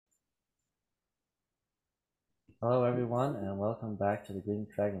Hello, everyone, and welcome back to the Green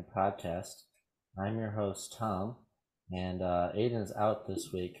Dragon podcast. I'm your host, Tom, and Aiden is out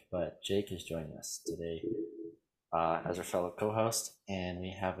this week, but Jake is joining us today as our fellow co host. And we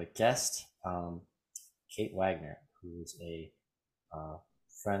have a guest, Kate Wagner, who's a uh,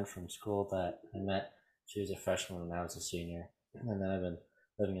 friend from school that I met. She was a freshman when I was a senior, and then I've been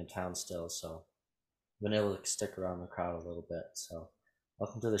living in town still, so I've been able to stick around the crowd a little bit. So,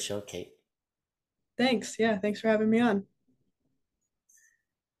 welcome to the show, Kate. Thanks. Yeah, thanks for having me on.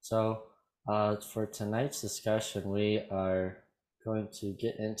 So, for tonight's discussion, we are going to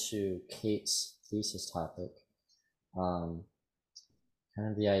get into Kate's thesis topic. Um,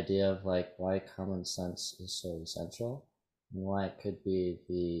 Kind of the idea of like why common sense is so essential and why it could be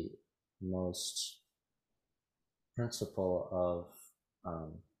the most principle of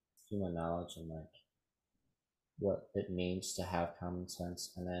human knowledge and like what it means to have common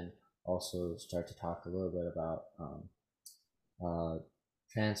sense, and then also start to talk a little bit about uh,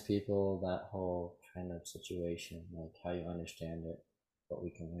 trans people, that whole kind of situation, like how you understand it, what we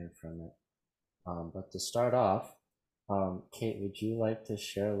can learn from it. But to start off, Kate, would you like to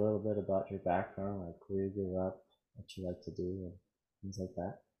share a little bit about your background, like where you grew up, what you like to do, and things like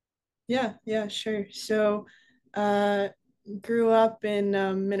that? Yeah, sure. Uh, grew up in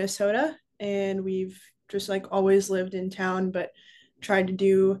Minnesota, and we've just like always lived in town, but tried to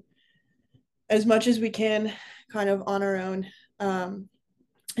do as much as we can, kind of on our own. Um,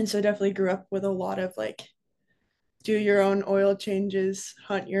 and so definitely grew up with a lot of like do your own oil changes,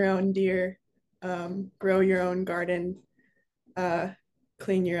 hunt your own deer, grow your own garden, uh,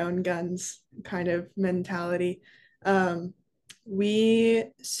 clean your own guns kind of mentality. Um, we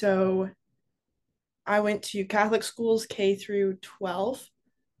so I went to Catholic schools K through 12.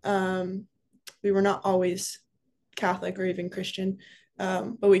 Um, we were not always Catholic or even Christian,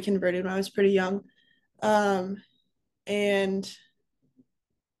 but we converted when I was pretty young. Um, and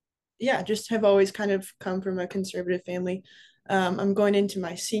yeah, just have always kind of come from a conservative family. I'm going into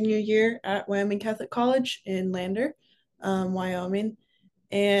my senior year at Wyoming Catholic College in Lander, Wyoming.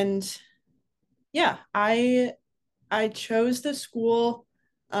 And yeah, I chose the school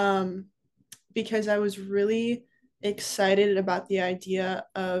um, because I was really excited about the idea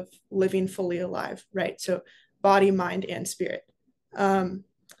of living fully alive, right? So body, mind, and spirit. Um,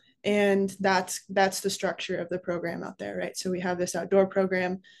 and that's the structure of the program out there, right? So we have this outdoor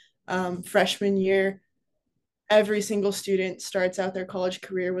program. Freshman year, every single student starts out their college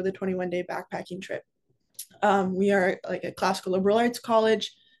career with a 21-day backpacking trip. We are like a classical liberal arts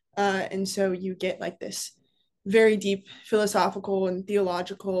college, and so you get like this very deep philosophical and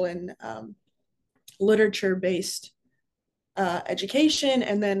theological and literature based education,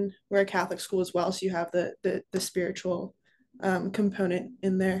 and then we're a Catholic school as well, so you have the spiritual component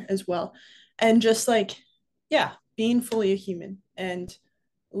in there as well, and just like yeah, being fully a human and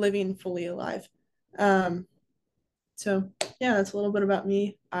living fully alive. Um, so yeah, that's a little bit about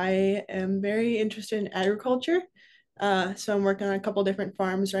me. I am very interested in agriculture, so I'm working on a couple different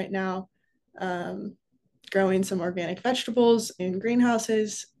farms right now. Um, Growing some organic vegetables in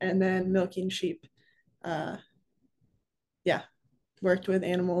greenhouses and then milking sheep. Uh, yeah, worked with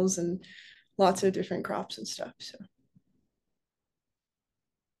animals and lots of different crops and stuff. So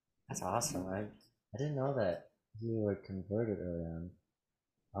That's awesome. I didn't know that you were converted early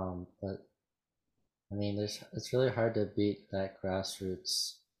on. But I mean, it's really hard to beat that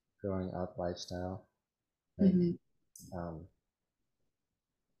grassroots growing up lifestyle. Like, mhm. um,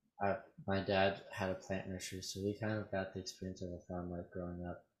 I, my dad had a plant nursery, so we kind of got the experience of a farm life growing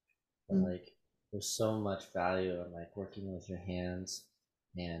up. But Mm. like, there's so much value in like working with your hands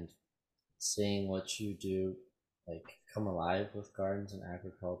and seeing what you do like come alive with gardens and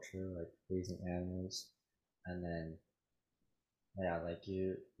agriculture, like raising animals, and then yeah, like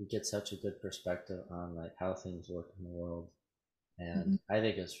you get such a good perspective on like how things work in the world, and Mhm. I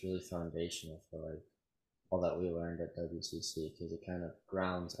think it's really foundational for like all that we learned at WCC because it kind of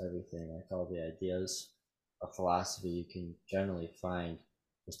grounds everything, like all the ideas of philosophy you can generally find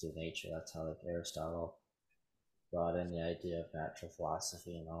just in nature. That's how like Aristotle brought in the idea of natural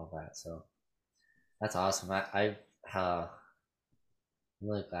philosophy and all that. So that's awesome. Uh, I'm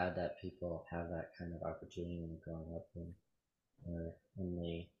really glad that people have that kind of opportunity when they're growing up in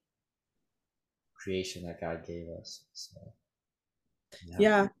the creation that God gave us. So yeah.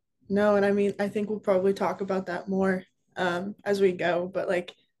 Yeah, no, and I mean, I think we'll probably talk about that more as we go, but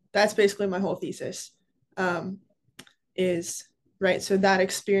like that's basically my whole thesis um, is right. So that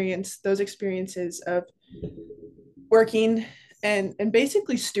experience, those experiences of working and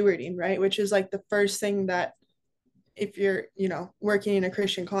basically stewarding, right, which is like the first thing that if you're, working in a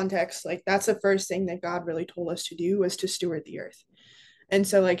Christian context, like that's the first thing that God really told us to do was to steward the earth. And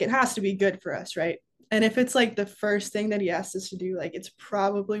so like it has to be good for us, right? And if it's like the first thing that he asked us to do, like it's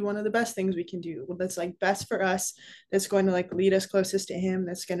probably one of the best things we can do. That's like best for us, that's going to like lead us closest to him,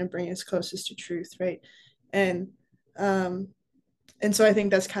 that's going to bring us closest to truth, right? And um and so I think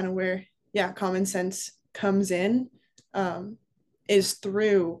that's kind of where, yeah, common sense comes in, um is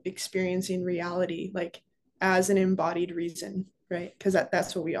through experiencing reality like as an embodied reason, right? Because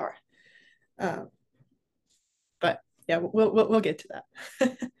that's what we are. um but yeah, we'll get to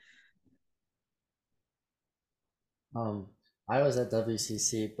that. Um, I was at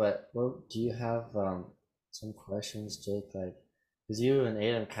WCC, but what do you have some questions, Jake? Like, because you and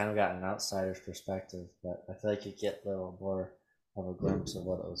Aiden kind of got an outsider's perspective, but I feel like you get a little more of a glimpse of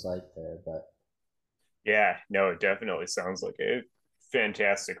what it was like there. But Yeah, no, it definitely sounds like a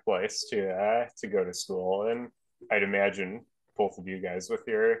fantastic place to go to school, and I'd imagine both of you guys with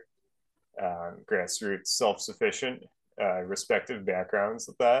your grassroots, self-sufficient, respective backgrounds,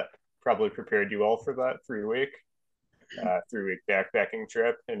 that probably prepared you well for that 3 week backpacking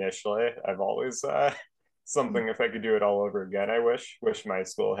trip. Initially, I've always something, if I could do it all over again, I wish my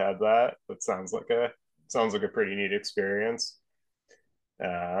school had that. That sounds like a pretty neat experience.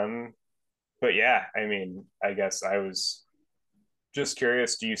 Um, but yeah, I mean, I guess I was just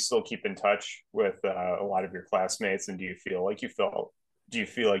curious, do you still keep in touch with a lot of your classmates, and do you feel like you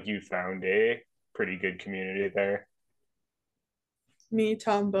found a pretty good community there? Me,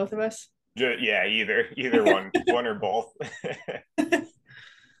 Tom, both of us. Yeah, either one or both.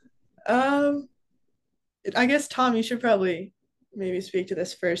 um I guess Tom, you should probably maybe speak to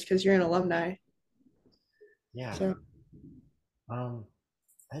this first because you're an alumni. yeah, So um,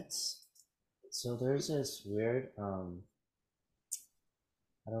 it's so there's this weird I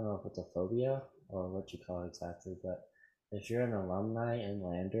don't know if it's a phobia or what you call it exactly, but if you're an alumni in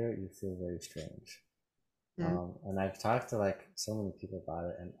Lander, you feel very strange. And I've talked to like so many people about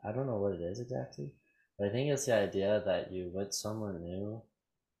it, and I don't know what it is exactly, but I think it's the idea that you went somewhere new,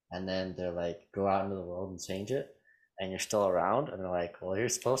 and then they're like, go out into the world and change it, and you're still around, and they're like, well, you're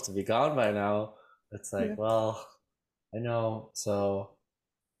supposed to be gone by now. It's yeah. like, well, I know. So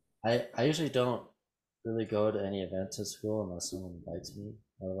I usually don't really go to any events at school unless someone invites me.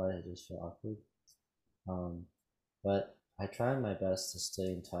 Otherwise, I just feel awkward. Um, but I try my best to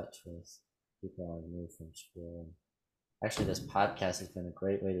stay in touch with people I knew from school. And actually, this podcast has been a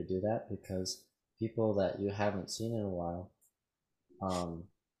great way to do that because people that you haven't seen in a while, um,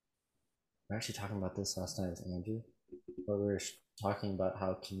 we're actually talking about this last night with Andrew, but we were talking about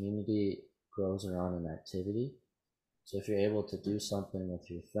how community grows around an activity. So if you're able to do something with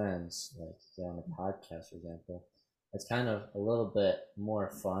your friends, like say on a podcast, for example, it's kind of a little bit more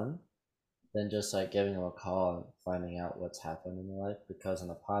fun than just like giving them a call and finding out what's happened in their life. Because on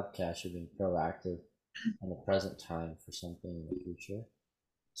a podcast, you're being proactive in the present time for something in the future.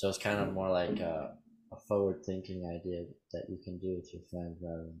 So it's kind of more like a forward-thinking idea that you can do with your friends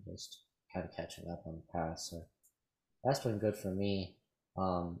rather than just kind of catching up on the past. So that's been good for me,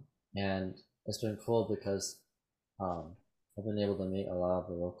 and it's been cool because I've been able to meet a lot of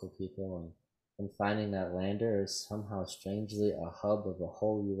the local people, and finding that Lander is somehow strangely a hub of the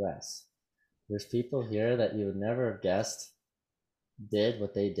whole U.S. There's people here that you would never have guessed did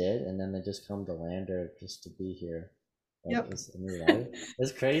what they did, and then they just come to Lander just to be here. Like Yep. it's a new life.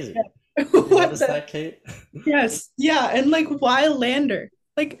 It's crazy. Did you What notice the? that, Kate? Yes. Yeah. And like, why Lander?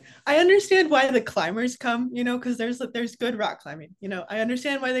 Like, I understand why the climbers come, because there's good rock climbing. I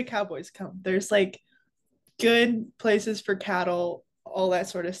understand why the cowboys come. There's like good places for cattle, all that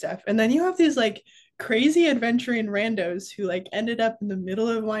sort of stuff. And then you have these like crazy adventuring randos who like ended up in the middle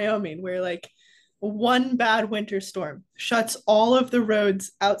of Wyoming where like one bad winter storm shuts all of the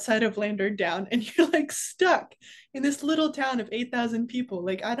roads outside of Lander down and you're like stuck in this little town of 8,000 people.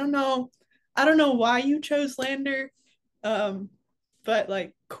 Like I don't know why you chose Lander. Um but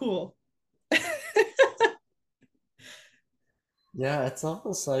like cool. Yeah, it's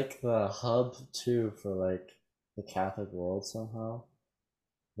almost like the hub too for like the Catholic world somehow.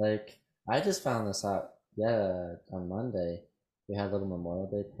 Like I just found this out. Yeah, on Monday we had a little Memorial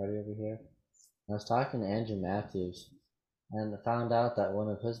Day party over here. I was talking to Andrew Matthews and found out that one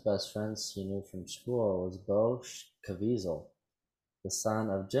of his best friends he knew from school was Bo Caviezel, the son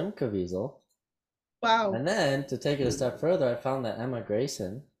of Jim Caviezel. Wow. And then to take it a step further, I found that Emma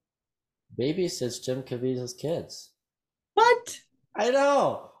Grayson babysits Jim Caviezel's kids. What? I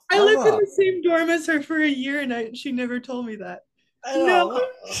know, I lived in Emma. the same dorm as her for a year and she never told me that. I No. know.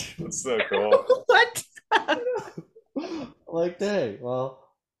 That's so cool. What? Like, dang, well,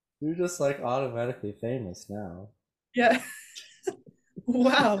 you're just like automatically famous now. Yeah.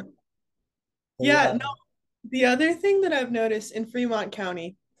 Wow. Yeah, Yeah. no, the other thing that I've noticed in Fremont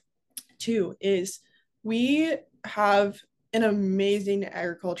County too is we have an amazing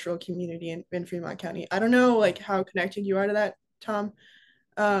agricultural community in Fremont County. I don't know like how connected you are to that, Tom.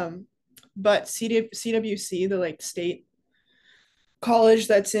 But CWC, the like state college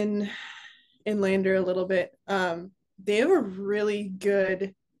that's in Lander a little bit, they have a really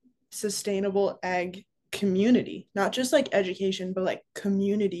good sustainable ag community, not just like education, but like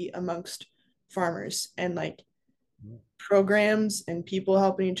community amongst farmers and like programs and people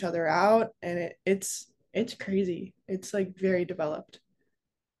helping each other out. And it's crazy. It's like very developed.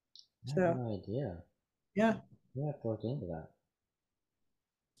 I have So no idea. yeah, Yeah, I have to look into that.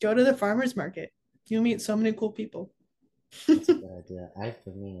 go to the farmers market. You meet so many cool people. That's a good idea. I've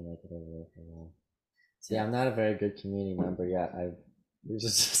been meaning to make it over there for a while. See, Yeah. I'm not a very good community member yet. We're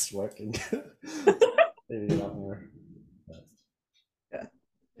just working. Maybe not more. But, Yeah.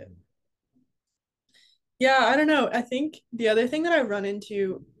 Yeah. Yeah, I don't know. I think the other thing that I run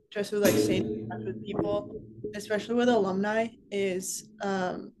into just with like staying in touch with people, especially with alumni, is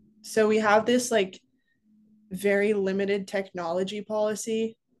so we have this like very limited technology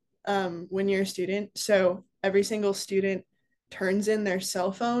policy when you're a student. So every single student turns in their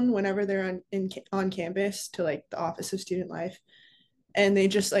cell phone whenever they're on campus to like the Office of Student Life, and they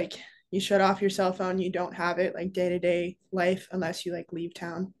just like you shut off your cell phone, you don't have it like day to day life unless you like leave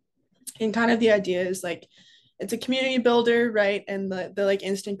town. And kind of the idea is like it's a community builder, right? And the like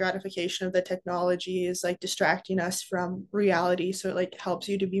instant gratification of the technology is like distracting us from reality, so it like helps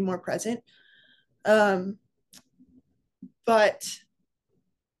you to be more present. um but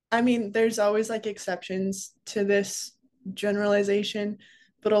I mean, there's always like exceptions to this generalization,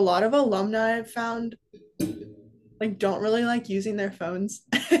 but a lot of alumni I've found like don't really like using their phones.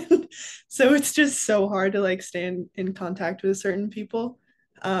 So it's just so hard to like stay in contact with certain people.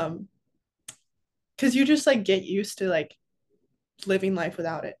 Because you just like get used to like living life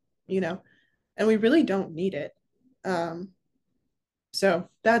without it, you know, and we really don't need it. Um, so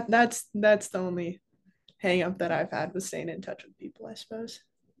that's the only hang up that I've had with staying in touch with people, I suppose.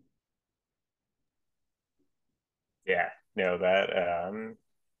 Yeah, no, that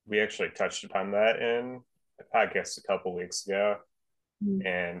we actually touched upon that in a podcast a couple weeks ago. Mm.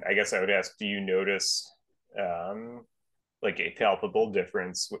 And I guess I would ask, do you notice um, like a palpable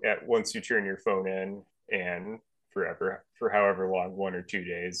difference at once you turn your phone in and forever for however long, 1 or 2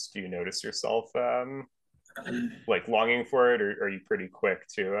 days? Do you notice yourself like longing for it, or are you pretty quick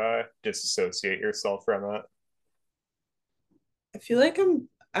to disassociate yourself from it? I feel like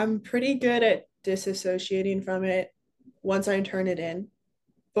I'm pretty good at disassociating from it once I turn it in.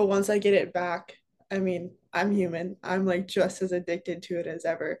 But once I get it back, I mean, I'm human. I'm like just as addicted to it as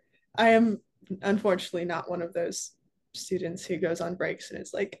ever. I am unfortunately not one of those students who goes on breaks and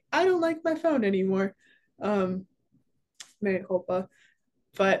is like, I don't like my phone anymore. Um, mea culpa.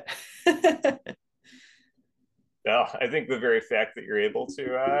 But Well, I think the very fact that you're able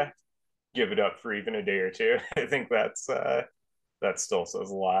to give it up for even a day or two, I think that still says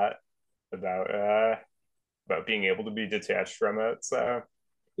a lot about about being able to be detached from it. So,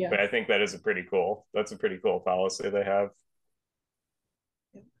 yeah, but I think that's a pretty cool policy they have.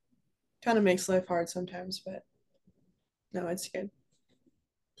 kind of makes life hard sometimes, but no, it's good.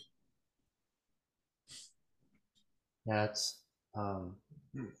 yeah, it's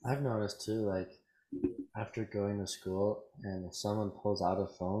I've noticed too, like after going to school and if someone pulls out a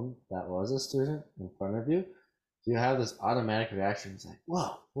phone that was a student in front of you, you have this automatic reaction. It's like,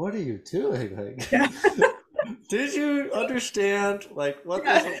 whoa, what are you doing? Like, Yeah. did you understand like what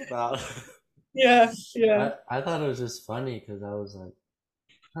this Yeah. was about? Yeah. Yeah. I thought it was just funny because I was like,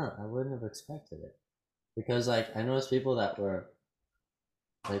 huh, I wouldn't have expected it. Because like I noticed people that were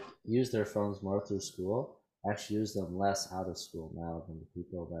like use their phones more through school actually use them less out of school now than the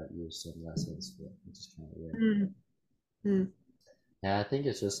people that use them less in school, which is kind of weird. Mm. Mm. Yeah, I think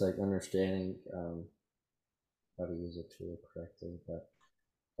it's just like understanding how to use a tool correctly, but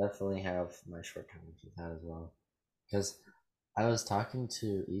definitely have my shortcomings with that as well. Because I was talking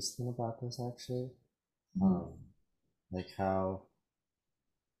to Easton about this actually, Mm. um, like how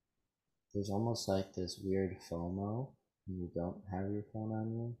there's almost like this weird FOMO when you don't have your phone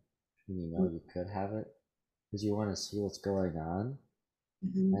on you, when you know you could have it, because you want to see what's going on,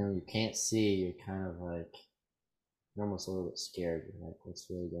 Mm-hmm. and when you can't see, you're kind of like you're almost a little bit scared. You're like, what's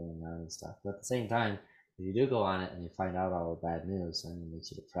really going on and stuff. But at the same time, if you do go on it and you find out all the bad news, then it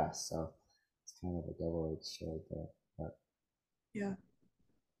makes you depressed. So it's kind of a double-edged sword there. But Yeah.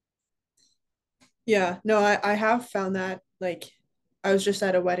 Yeah. No, I have found that like I was just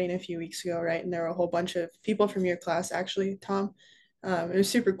at a wedding a few weeks ago, right? And there were a whole bunch of people from your class, actually, Tom. It was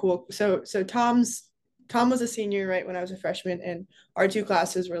super cool. So Tom was a senior, right, when I was a freshman, and our two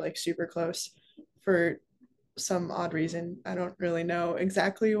classes were like super close for some odd reason. I don't really know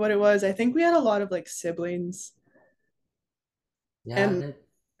exactly what it was. I think we had a lot of like siblings Yeah, and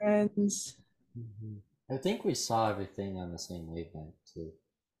friends. I think we saw everything on the same wavelength too.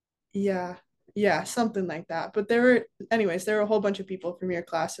 Yeah. Yeah, something like that. But there were a whole bunch of people from your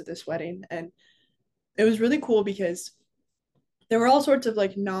class at this wedding, and it was really cool because there were all sorts of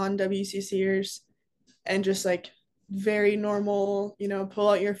like non-WCCers and just like very normal, pull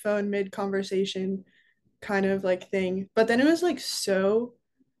out your phone mid conversation kind of like thing. But then it was like so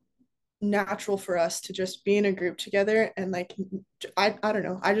natural for us to just be in a group together and like I don't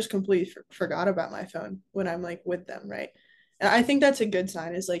know, I just completely forgot about my phone when I'm like with them, right? And I think that's a good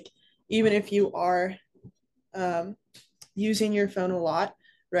sign, is like even if you are um using your phone a lot,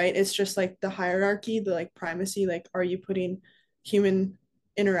 right? It's just like the hierarchy, the like primacy, like are you putting human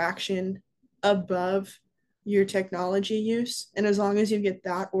interaction above your technology use? And as long as you get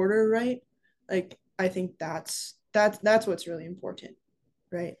that order right, like I think that's what's really important,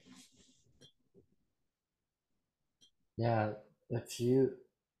 right? Yeah, if you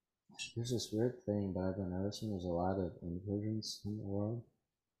there's this weird thing that I've been noticing. There's a lot of inversions in the world,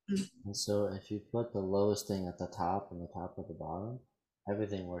 and so if you put the lowest thing at the top and the top at the bottom,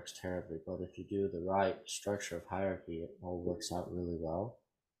 everything works terribly. But if you do the right structure of hierarchy, it all works out really well.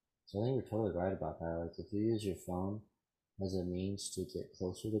 So I think you're totally right about that. Like if you use your phone as a means to get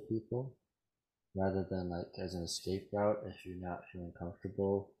closer to people, rather than like as an escape route if you're not feeling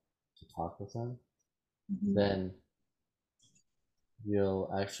comfortable to talk with them, Mm-hmm. then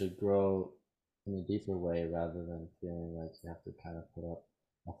you'll actually grow in a deeper way rather than feeling like you have to kind of put up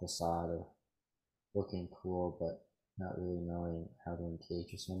a facade of looking cool but not really knowing how to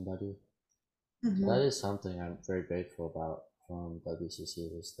engage with somebody. So Mm-hmm. that is something I'm very grateful about from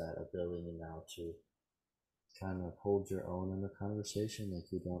WCC, is that ability now to kind of hold your own in the conversation.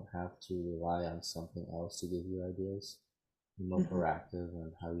 Like you don't have to rely on something else to give you ideas. You're more Mm-hmm. proactive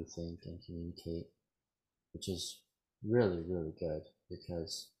in how you think and communicate, which is really, really good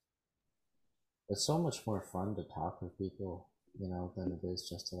because it's so much more fun to talk with people, than it is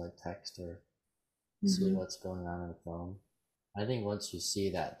just to like text or see Mm-hmm. what's going on the phone. I think once you see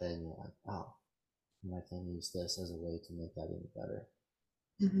that, then you're like, oh, and I can use this as a way to make that even better.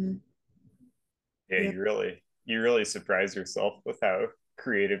 Mm-hmm. Yeah, Yeah. you really surprise yourself with how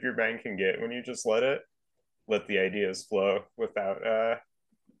creative your mind can get when you just let the ideas flow without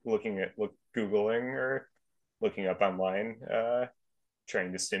googling or looking up online,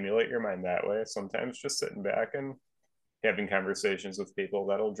 trying to stimulate your mind that way. Sometimes just sitting back and having conversations with people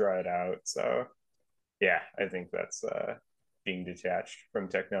that'll draw it out. So yeah, I think that's being detached from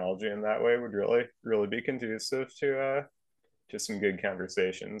technology in that way would really be conducive to some good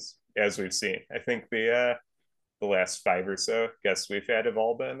conversations, as we've seen. I think the last five or so guests we've had have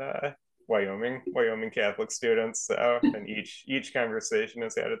all been Wyoming Catholic students. So, and each conversation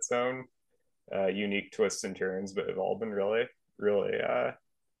has had its own unique twists and turns, but have all been really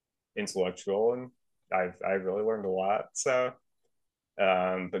intellectual, and I've really learned a lot. So,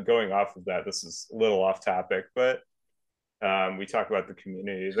 but going off of that, this is a little off topic, but we talk about the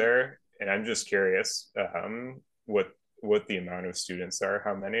community there, and I'm just curious what the amount of students are,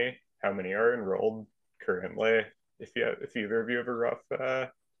 how many are enrolled currently. If either of you have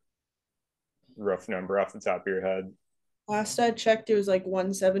a rough number off the top of your head. Last I checked, it was like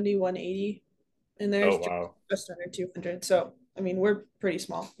 170, 180, and Oh there's wow, just under 200. So, I mean, we're pretty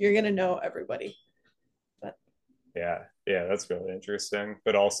small. You're going to know everybody. But yeah, that's really interesting.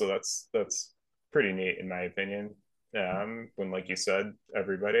 But also that's pretty neat in my opinion. When, like you said,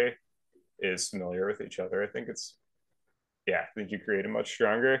 everybody is familiar with each other. I think you create a much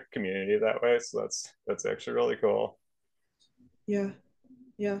stronger community that way. So that's actually really cool. yeah,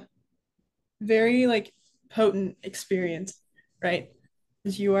 yeah. Very like potent experience, right?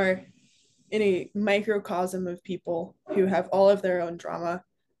 Because you are in a microcosm of people who have all of their own drama,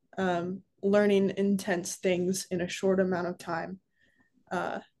 learning intense things in a short amount of time,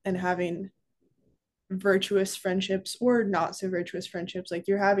 and having virtuous friendships or not so virtuous friendships. Like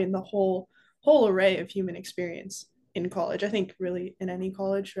you're having the whole array of human experience in college. I think really in any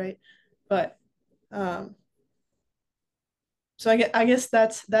college, right? But um, so I guess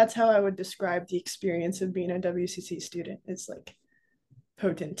that's how I would describe the experience of being a WCC student. It's like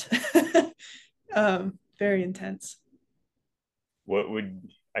potent, very intense. What would,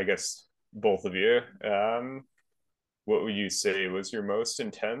 I guess, both of you, what would you say was your most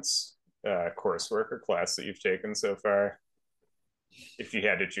intense coursework or class that you've taken so far? if you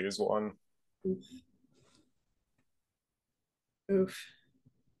had to choose one? Oof. Oof.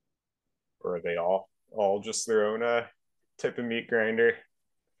 Or are they all just their own type of meat grinder?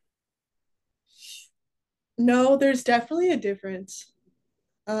 No, there's definitely a difference.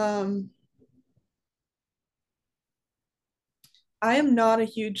 Um, I am not a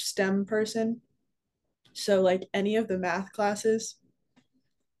huge STEM person, so like any of the math classes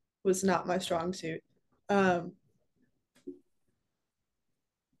was not my strong suit. Um,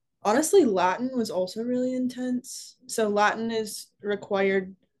 Honestly, Latin was also really intense. So Latin is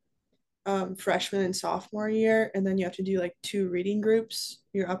required freshman and sophomore year, and then you have to do like two reading groups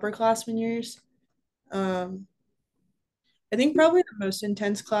your upperclassmen years. Um, I think probably the most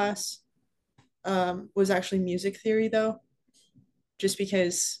intense class was actually music theory, though, just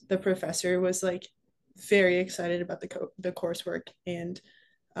because the professor was like very excited about the coursework and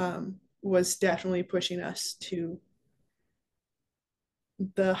was definitely pushing us to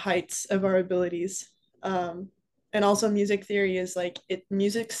the heights of our abilities. And also, music theory is like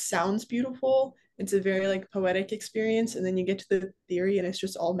music sounds beautiful. It's a very like poetic experience, and then you get to the theory, and it's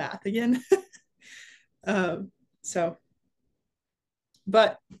just all math again. um, so,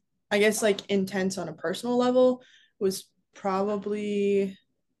 but I guess like intense on a personal level was probably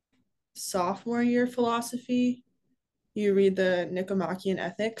sophomore year philosophy. You read the Nicomachean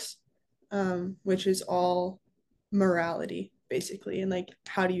Ethics, which is all morality basically, and like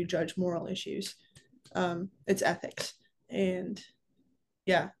how do you judge moral issues. It's ethics, and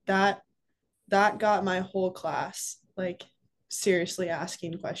yeah, that got my whole class like seriously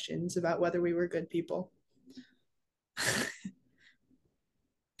asking questions about whether we were good people.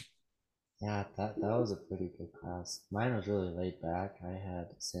 Yeah, that was a pretty good class. Mine was really laid back. I had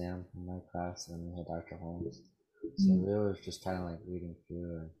Sam in my class and we had Dr. Holmes. So we were just kind of like reading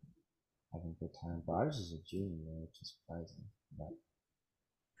through and having a good time. But ours is a junior, which is surprising. But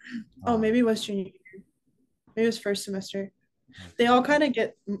Oh, um, maybe it was junior year. Maybe it was first semester. They okay, all kind of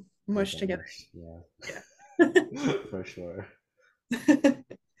get they mushed get together. much, yeah, Yeah. for sure.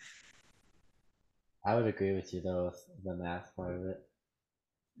 I would agree with you though with the math part of it.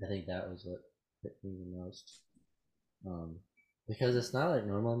 I think that was what hit me the most. Um, because it's not like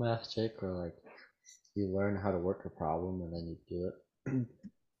normal math, Jake, where like you learn how to work a problem and then you do it.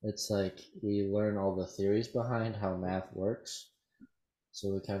 It's like we learn all the theories behind how math works,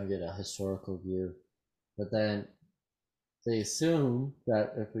 so we kind of get a historical view. But then they assume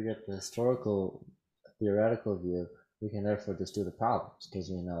that if we get the historical theoretical view, we can therefore just do the problems because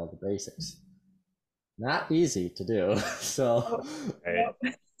we know the basics. Not easy to do. So, Oh, Right?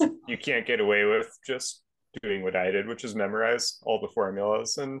 You can't get away with just doing what I did, which is memorize all the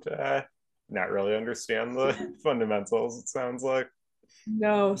formulas and not really understand the fundamentals, it sounds like.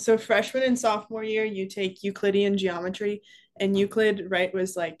 no. So freshman and sophomore year, you take Euclidean geometry, and Euclid, right,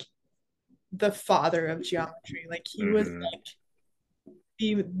 was like the father of geometry. Like he was Mm-hmm. like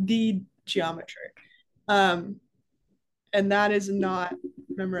the geometer. Um, and that is not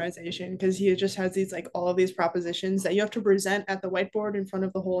memorization because he just has these like all of these propositions that you have to present at the whiteboard in front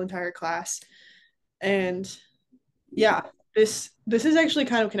of the whole entire class. And yeah, this is actually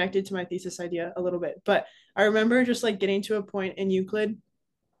kind of connected to my thesis idea a little bit, but I remember just like getting to a point in Euclid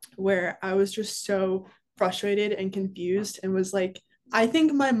where I was just so frustrated and confused and was like, I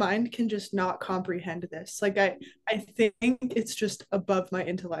think my mind can just not comprehend this. Like I think it's just above my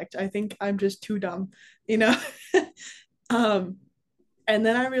intellect. I think I'm just too dumb, you know? um and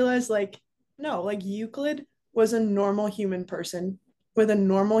then I realized like no, like Euclid was a normal human person with a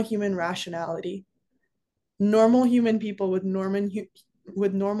normal human rationality. Normal human people with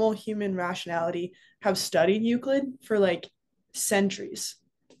normal human rationality have studied Euclid for like centuries.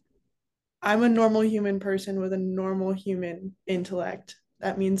 I'm a normal human person with a normal human intellect.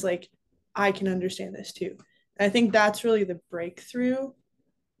 That means like I can understand this too. And I think that's really the breakthrough.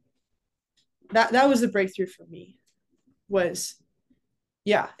 That was the breakthrough for me was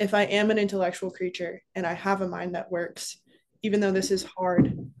yeah, if I am an intellectual creature and I have a mind that works, even though this is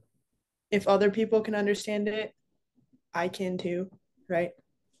hard, if other people can understand it, I can too, right?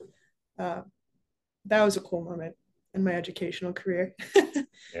 Uh, that was a cool moment in my educational career.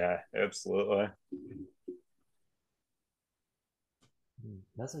 Yeah, absolutely.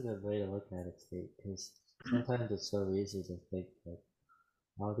 that's a good way to look at it, Kate, because sometimes it's so easy to think like,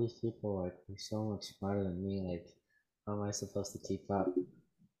 "Oh, these people like are so much smarter than me. Like, how am I supposed to keep up?"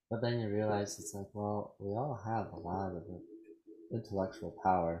 But then you realize it's like, well, we all have a lot of intellectual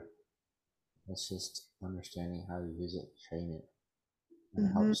power. It's just understanding how to use it, train it, and it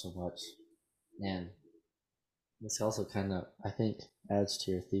Mm-hmm. helps so much. And this also kind of, I think, adds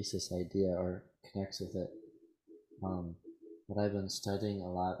to your thesis idea or connects with it. Um, but I've been studying a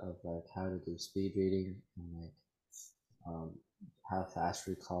lot of like how to do speed reading and like how fast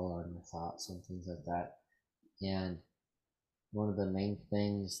recall on your thoughts and things like that. And one of the main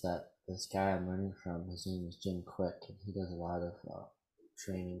things that this guy I'm learning from, his name is Jim Quick, and he does a lot of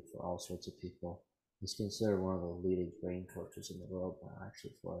training for all sorts of people. He's considered one of the leading brain coaches in the world now,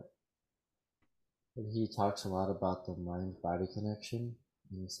 actually, for it. But he talks a lot about the mind-body connection.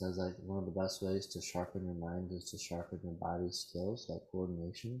 And he says like one of the best ways to sharpen your mind is to sharpen your body skills, like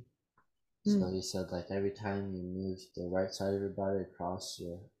coordination. So he said like every time you move the right side of your body across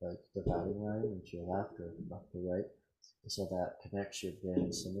your like dividing line into your left or left to right, so that connects your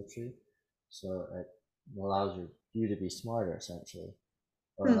brain symmetry. So it allows you to be smarter essentially.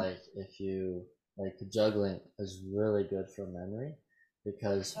 Or like if you like juggling is really good for memory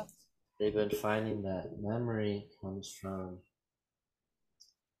because they've been finding that memory comes from,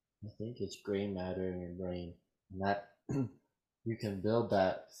 I think it's gray matter in your brain, and that you can build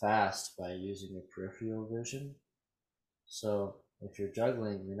that fast by using your peripheral vision. So if you're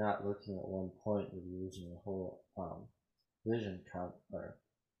juggling, you're not looking at one point, you're using your whole vision count or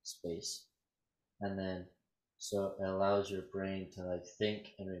space, and then so it allows your brain to like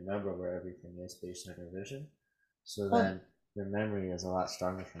think and remember where everything is based on your vision. So then your memory is a lot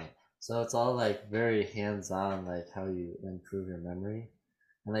stronger from it. So it's all like very hands-on, like how you improve your memory,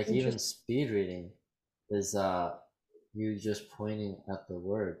 and like even speed reading is you just pointing at the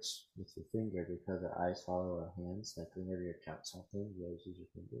words with your finger because our eyes follow our hands. Like whenever you count something, you always use your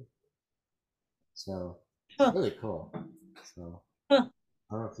finger. So really cool. So I don't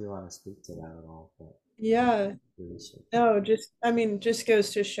know if you want to speak to that at all, but yeah, no, just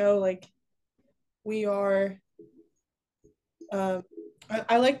goes to show like we are.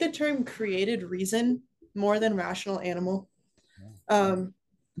 I like the term created reason more than rational animal,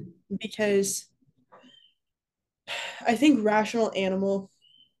 because I think rational animal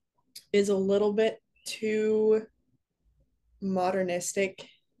is a little bit too modernistic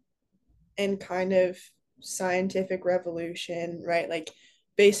and kind of scientific revolution, right? Like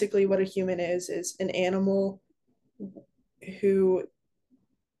basically what a human is an animal who,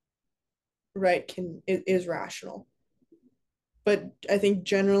 right, is rational. But I think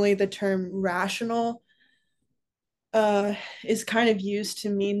generally the term rational is kind of used to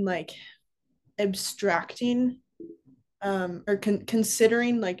mean like abstracting or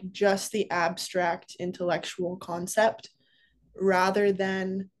considering like just the abstract intellectual concept rather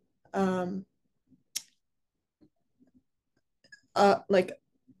than like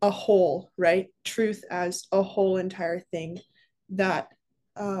a whole, right? Truth as a whole entire thing that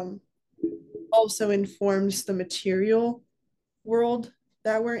also informs the material world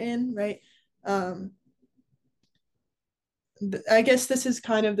that we're in, right? I guess this is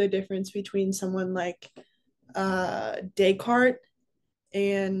kind of the difference between someone like Descartes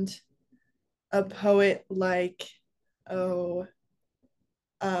and a poet like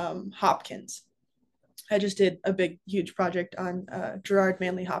Hopkins. I just did a big, huge project on Gerard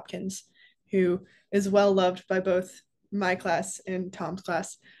Manley Hopkins, who is well loved by both my class and Tom's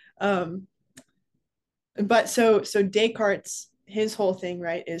class. But so Descartes, his whole thing,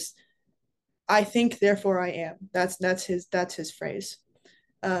 right, is I think, therefore I am. That's his phrase.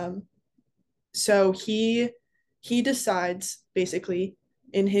 So he decides basically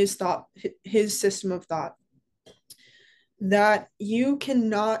in his thought, his system of thought, that you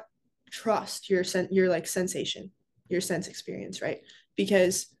cannot trust your like sensation, your sense experience, right?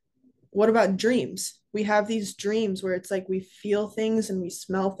 Because what about dreams? We have these dreams where it's like we feel things and we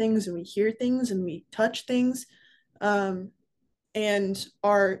smell things and we hear things and we touch things. And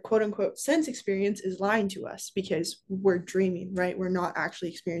our quote unquote sense experience is lying to us because we're dreaming, right? We're not actually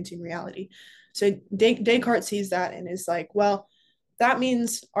experiencing reality. So Descartes sees that and is like, well, that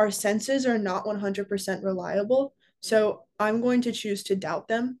means our senses are not 100% reliable. So I'm going to choose to doubt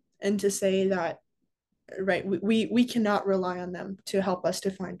them and to say that, right, we cannot rely on them to help us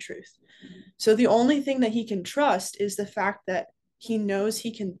to find truth. So the only thing that he can trust is the fact that he knows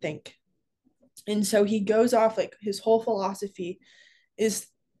he can think. And so he goes off, like his whole philosophy is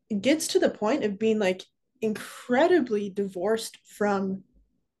gets to the point of being like incredibly divorced from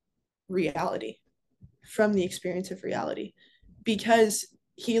reality, from the experience of reality, because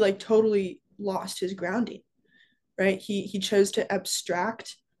he like totally lost his grounding, right? He chose to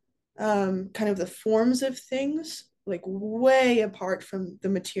abstract kind of the forms of things like way apart from the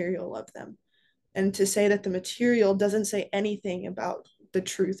material of them, and to say that the material doesn't say anything about the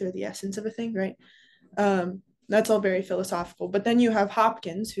truth or the essence of a thing, right? That's all very philosophical. But then you have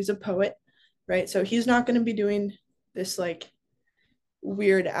Hopkins, who's a poet, right? So he's not going to be doing this like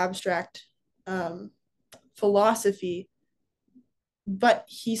weird abstract philosophy but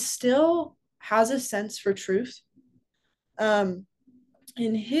he still has a sense for truth. Um,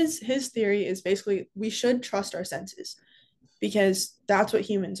 and his theory is basically we should trust our senses because that's what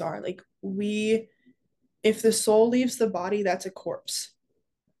humans are. Like we, if the soul leaves the body, that's a corpse,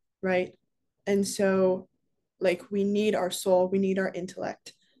 right? And so, like, we need our soul, we need our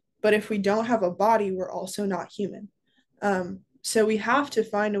intellect. But if we don't have a body, we're also not human. So we have to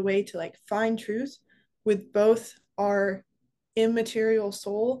find a way to like find truth with both our immaterial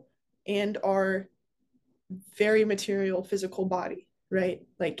soul and our very material physical body, right?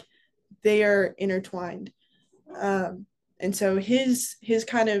 Like they are intertwined. Um, and so his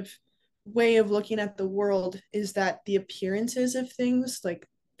kind of way of looking at the world is that the appearances of things, like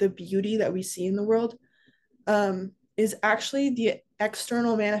the beauty that we see in the world, is actually the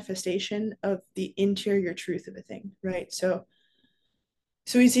external manifestation of the interior truth of a thing, right? So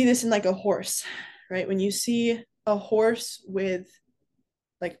we see this in like a horse, right? When you see a horse with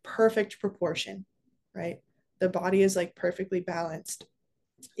like perfect proportion, right? The body is like perfectly balanced.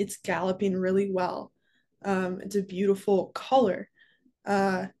 It's galloping really well. It's a beautiful color.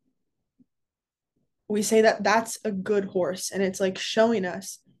 Uh, we say that that's a good horse, and it's like showing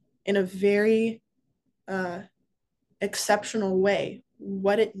us in a very uh, exceptional way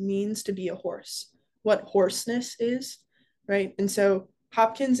what it means to be a horse, what horseness is, right? And so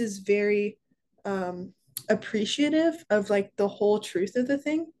Hopkins is very appreciative of like the whole truth of the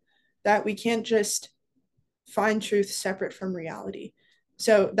thing, that we can't just find truth separate from reality.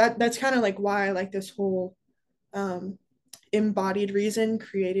 So that's kind of like why I like this whole um, embodied reason,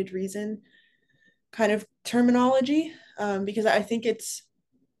 created reason kind of terminology, because I think it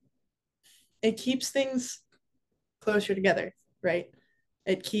keeps things closer together, right?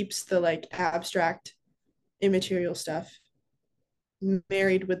 It keeps the like abstract, immaterial stuff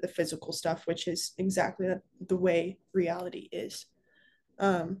married with the physical stuff, which is exactly the way reality is.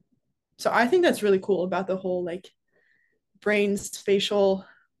 Um, so I think that's really cool about the whole like brain spatial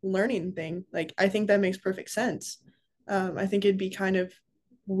learning thing. Like I think that makes perfect sense. I think it'd be kind of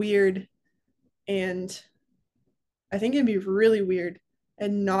weird, and I think it'd be really weird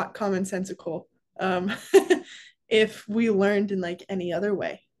and not commonsensical um, if we learned in like any other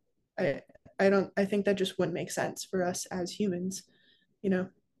way. I I don't I think that just wouldn't make sense for us as humans, you know.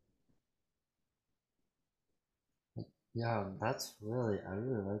 Yeah, that's really, I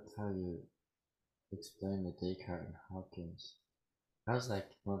really like how you explain the Descartes and Hopkins. That was like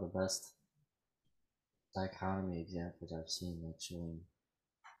one of the best dichotomy examples I've seen, like showing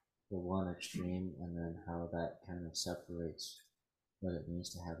the one extreme and then how that kind of separates what it means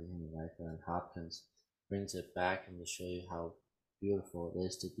to have a human life. And Hopkins brings it back and to show you how beautiful it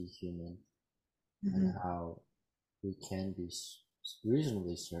is to be human and Mm-hmm. how we can be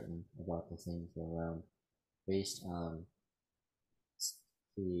reasonably certain about the things around based on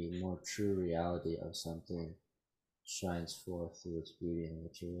the more true reality of something shines forth through its beauty in the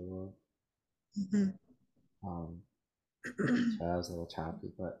material world. Mm-hmm. Um, so that was a little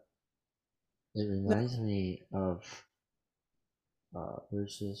choppy, but it reminds me of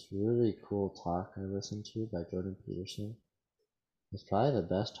there's this really cool talk I listened to by Jordan Peterson. It's probably the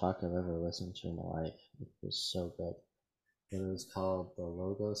best talk I've ever listened to in my life. It was so good. But it was called The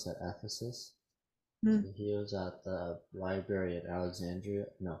Logos at Ephesus. Mm-hmm. So he was at the library at Alexandria,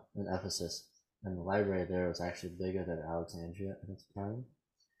 no, in Ephesus. And the library there was actually bigger than Alexandria at its time.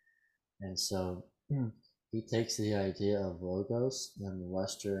 And so he takes the idea of logos and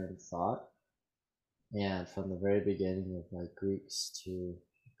Western thought, and from the very beginning of like Greeks to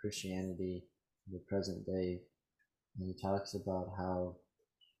Christianity, the present day, and he talks about how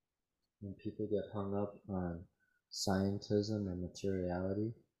when people get hung up on scientism and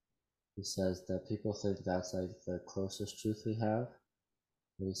materiality, he says that people think that's like the closest truth we have,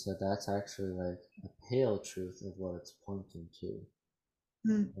 but he said that's actually like a pale truth of what it's pointing to.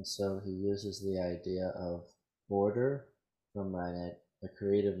 Mm-hmm. And so he uses the idea of order from a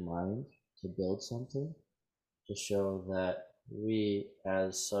creative mind to build something, to show that we,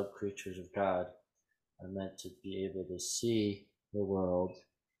 as sub creatures of God, are meant to be able to see the world,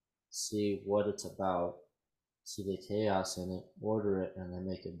 see what it's about, see the chaos in it, order it, and then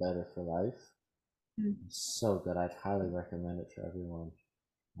make it better for life. It's so good. I'd highly recommend it for everyone.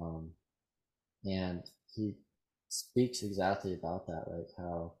 Um, and he speaks exactly about that, like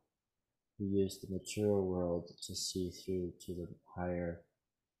how we use the material world to see through to the higher,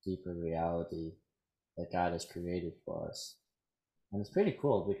 deeper reality that God has created for us. And it's pretty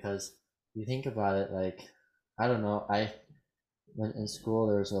cool because you think about it, like, I don't know, I when in school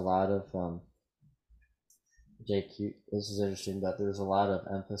there was a lot of JQ, this is interesting, but there was a lot of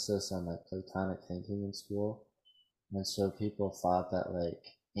emphasis on like Platonic thinking in school. And so people thought that like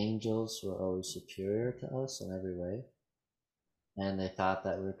angels were always superior to us in every way, and they thought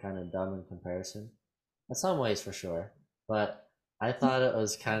that we were kind of dumb in comparison. In some ways, for sure, but I thought it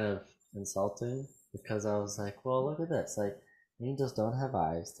was kind of insulting because I was like, well, look at this. Like, angels don't have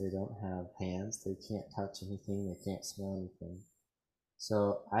eyes, they don't have hands, they can't touch anything, they can't smell anything.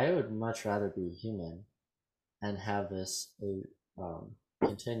 So I would much rather be human and have this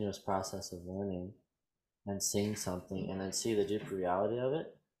continuous process of learning and seeing something and then see the deeper reality of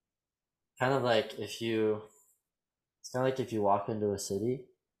it. Kind of like it's kind of like if you walk into a city,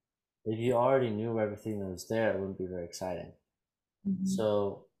 if you already knew everything that was there, it wouldn't be very exciting. Mm-hmm.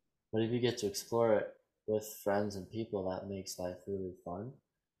 So, but if you get to explore it with friends and people, that makes life really fun.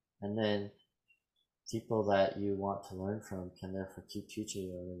 And then people that you want to learn from can therefore keep teaching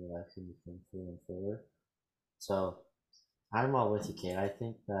you, and your life can become fuller and fuller. So, I'm all with you, Kate. I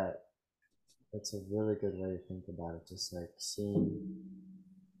think that it's a really good way to think about it. Just like seeing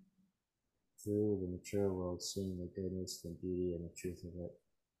through the material world, seeing the goodness, the beauty, and the truth of it,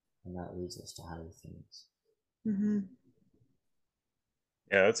 and that leads us to higher things. Mm-hmm.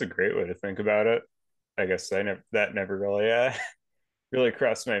 Yeah, that's a great way to think about it. I guess that never really really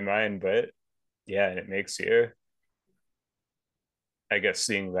crossed my mind, but yeah, and it makes you, I guess,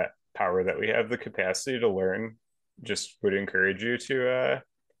 seeing that power that we have, the capacity to learn, just would encourage you to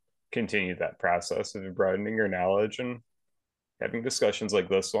continue that process of broadening your knowledge and having discussions like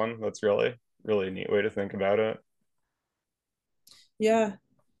this one. That's really a neat way to think about it. Yeah.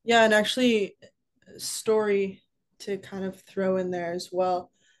 Yeah, and actually story to kind of throw in there as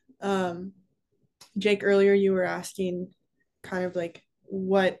well. Jake, earlier you were asking kind of like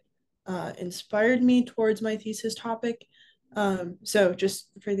what inspired me towards my thesis topic. So just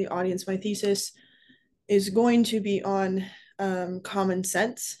for the audience, my thesis is going to be on common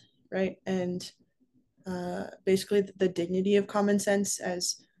sense, right? And basically the dignity of common sense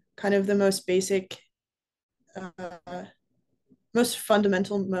as kind of the most basic, most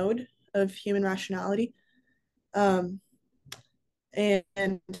fundamental mode of human rationality. And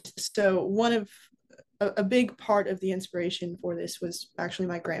so one of a big part of the inspiration for this was actually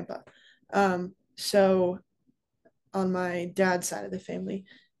my grandpa. So on my dad's side of the family,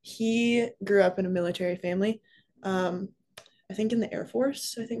 he grew up in a military family. I think in the Air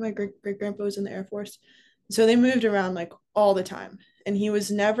Force. I think my great grandpa was in the Air Force. So they moved around like all the time. And he was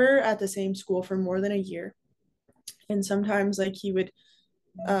never at the same school for more than a year. And sometimes like he would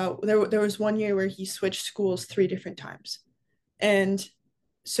there was one year where he switched schools 3 different times. And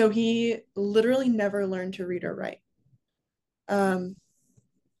so he literally never learned to read or write. And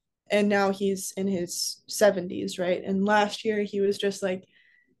now he's in his 70s, right? And last year he was just like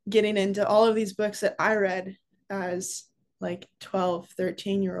getting into all of these books that I read as like 12,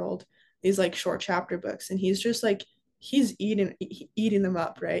 13-year-old, these like short chapter books. And he's just like, he's eating them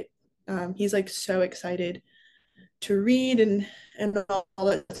up, right? He's like so excited to read and all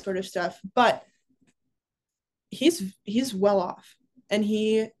that sort of stuff. But he's well off, and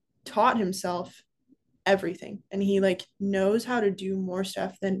he taught himself everything, and he like knows how to do more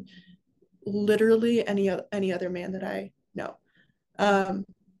stuff than literally any other man that I know.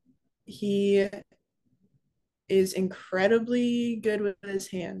 He is incredibly good with his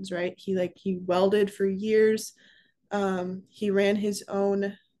hands, right? He welded for years. He ran his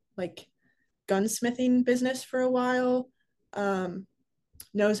own like gunsmithing business for a while.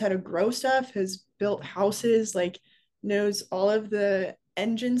 Knows how to grow stuff, has built houses, like knows all of the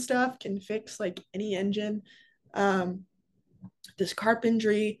engine stuff, can fix like any engine. This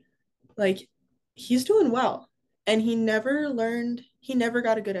carpentry, like he's doing well. And he never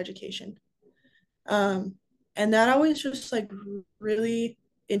got a good education. And that always just like really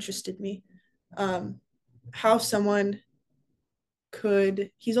interested me. How someone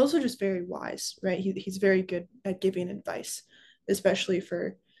he's also just very wise, right? He's very good at giving advice, especially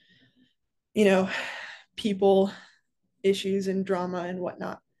for, you know, people issues and drama and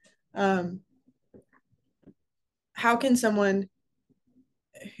whatnot. How can someone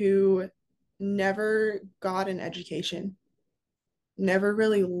who never got an education, never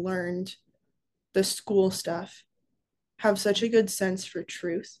really learned the school stuff, have such a good sense for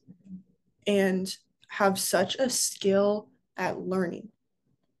truth and have such a skill at learning,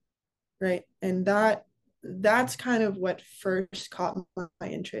 right? And that's kind of what first caught my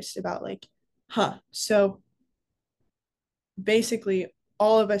interest about like, so basically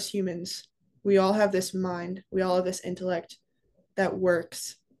all of us humans, we all have this mind, we all have this intellect that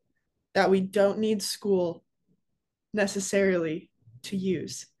works, that we don't need school necessarily to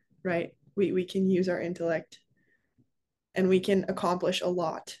use, right? We can use our intellect and we can accomplish a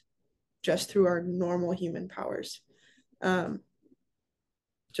lot just through our normal human powers. Um,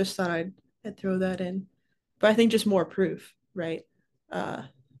 just thought I'd throw that in. But I think just more proof, right, uh,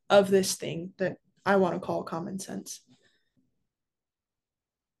 of this thing that I want to call common sense.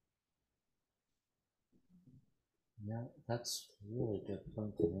 Yeah, that's a really good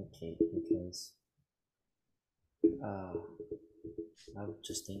point to make, Kate, because uh, I was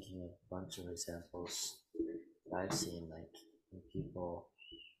just thinking of a bunch of examples that I've seen, like people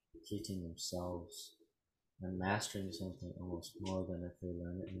teaching themselves and mastering something almost more than if they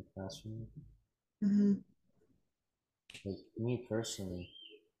learn it in the classroom. Mm-hmm. Like me personally,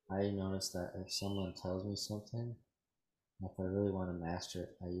 I notice that if someone tells me something, if I really want to master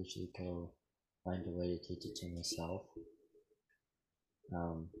it, I usually go find a way to teach it to myself.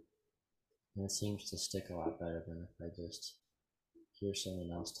 And it seems to stick a lot better than if I just hear someone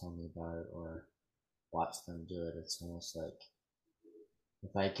else tell me about it or watch them do it. It's almost like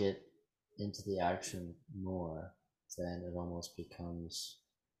if I get into the action more, then it almost becomes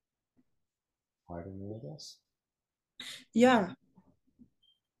part of me, I guess. Yeah.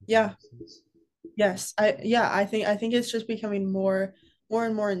 Yeah. Yes. I think it's just becoming more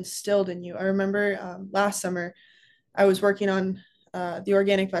and more instilled in you. I remember last summer I was working on the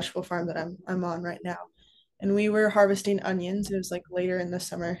organic vegetable farm that I'm on right now, and we were harvesting onions. It was like later in the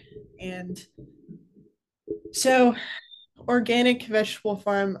summer, and so organic vegetable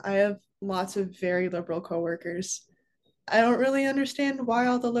farm. I have lots of very liberal coworkers. I don't really understand why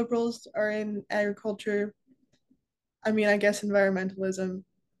all the liberals are in agriculture. I mean, I guess environmentalism.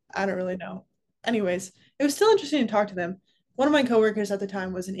 I don't really know. Anyways, it was still interesting to talk to them. One of my coworkers at the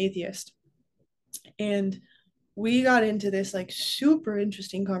time was an atheist, and we got into this like super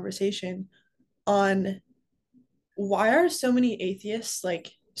interesting conversation on why are so many atheists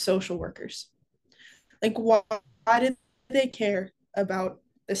like social workers? Like why do they care about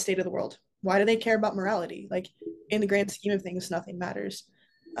the state of the world? Why do they care about morality? Like in the grand scheme of things, nothing matters.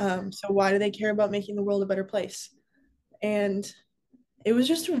 So why do they care about making the world a better place? And it was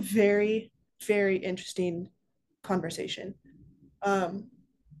just a very, very interesting conversation um,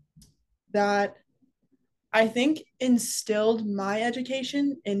 that I think instilled my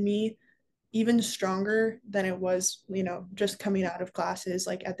education in me even stronger than it was, just coming out of classes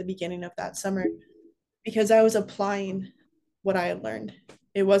like at the beginning of that summer, because I was applying what I had learned.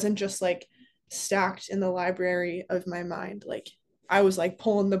 It wasn't just like stacked in the library of my mind. Like I was like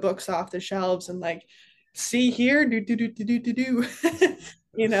pulling the books off the shelves and like, see here, do do do do do do do,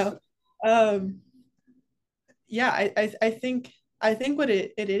 you know. Um, yeah, I think what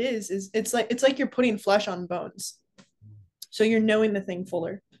it is it's like you're putting flesh on bones. So you're knowing the thing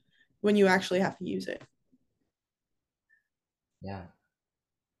fuller when you actually have to use it. Yeah,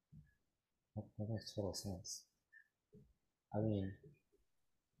 that makes total sense. I mean,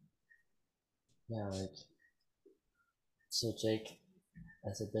 yeah, like, so Jake,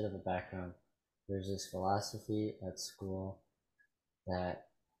 as a bit of a background, there's this philosophy at school that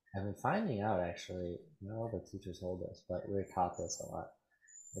I've been finding out actually, not all the teachers hold this, but we're taught this a lot.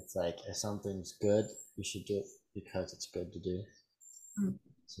 It's like if something's good, you should do it because it's good to do. Mm.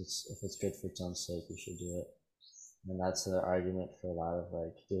 So if it's good for its own sake, you should do it. And that's the argument for a lot of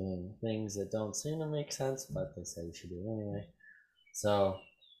like doing things that don't seem to make sense, but they say you should do it anyway. So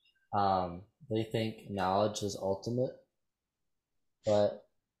they think knowledge is ultimate, but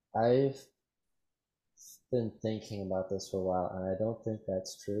I've been thinking about this for a while, and I don't think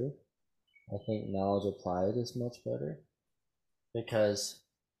that's true. I think knowledge applied is much better because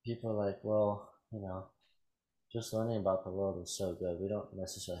people are like, well, just learning about the world is so good. We don't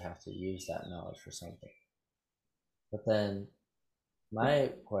necessarily have to use that knowledge for something. But then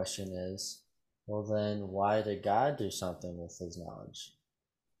my question is, well, then why did God do something with his knowledge?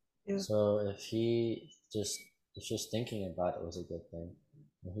 Yeah. So if he just thinking about it was a good thing,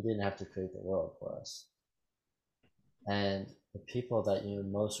 and he didn't have to create the world for us. And the people that you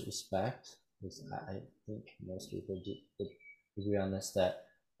most respect, is I think most people agree on this, that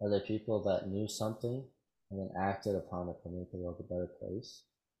are the people that knew something and then acted upon it to make the world a better place.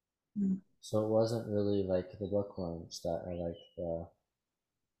 Mm. So it wasn't really like the bookworms that are like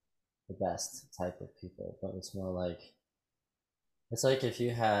the best type of people, but it's more like it's like if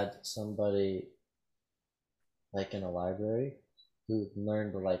you had somebody like in a library who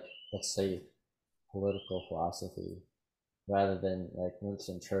learned like, let's say, political philosophy rather than like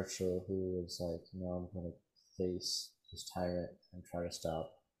Winston Churchill, who was like, I'm going to face this tyrant and try to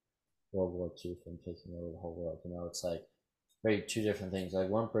stop World War II from taking over the whole world. It's like very two different things. Like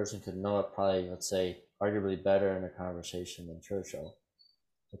one person could know it probably, let's say, arguably better in a conversation than Churchill.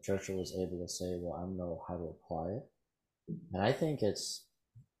 But Churchill was able to say, well, I know how to apply it. And I think it's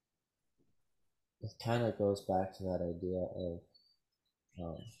it kind of goes back to that idea of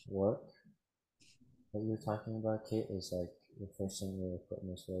work that you were talking about, Kate. Is like the first thing we were put in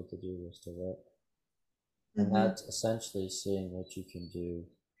this world to do was to work, and that's essentially seeing what you can do,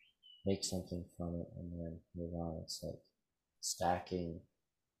 make something from it, and then move on. It's like stacking.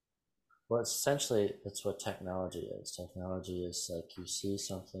 Well, essentially, it's what technology is. Technology is like you see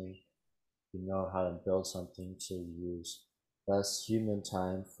something, you know how to build something, so you use less human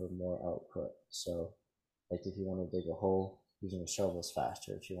time for more output. So, like if you want to dig a hole, using a shovel is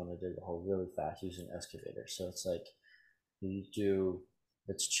faster. If you want to dig a hole really fast, using an excavator. So it's like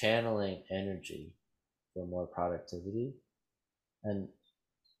it's channeling energy for more productivity, and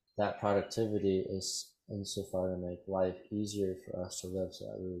that productivity is insofar to make life easier for us to live, so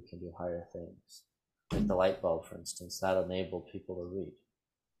that we can do higher things. Like the light bulb, for instance, that enabled people to read.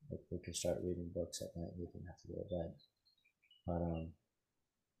 Like we can start reading books at night, we didn't have to go to bed. But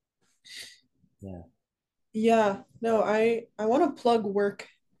yeah. Yeah, no, I want to plug work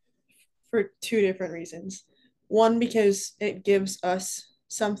for two different reasons. One, because it gives us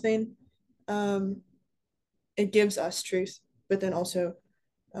something. Um, it gives us truth, but then also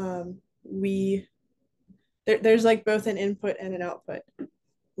we there's like both an input and an output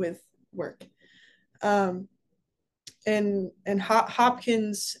with work. And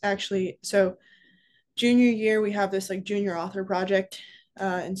Hopkins actually, so junior year we have this like junior author project,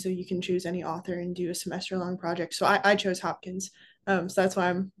 and so you can choose any author and do a semester long project. So I chose Hopkins, so that's why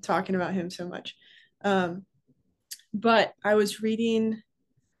I'm talking about him so much. But I was reading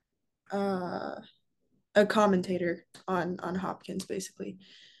a commentator on Hopkins basically,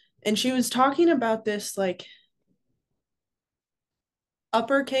 and she was talking about this like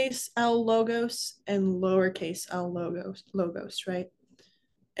uppercase L logos and lowercase L logos, right?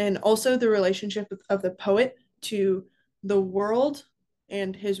 And also the relationship of the poet to the world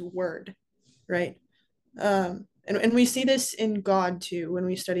and his word, right? And we see this in God too when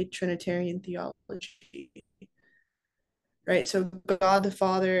we study Trinitarian theology, right? So God the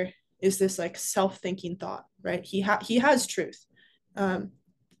Father is this like self-thinking thought, right? He has truth,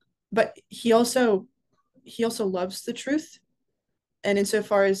 but he also loves the truth, and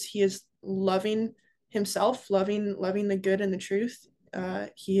insofar as he is loving himself, loving the good and the truth,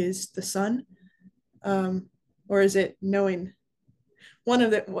 he is the Son, or is it knowing? One of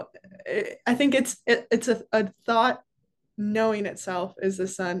the, I think it's a thought knowing itself is the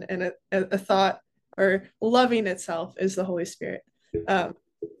Son, and a thought or loving itself is the Holy Spirit.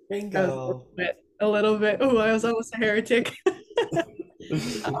 Bingo. A little bit. Oh, I was almost a heretic.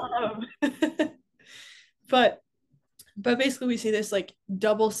 um, but basically we see this like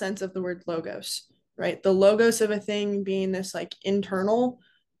double sense of the word logos, right? The logos of a thing being this like internal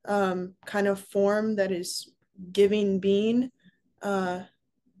kind of form that is giving being,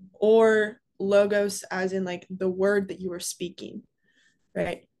 or logos as in like the word that you are speaking,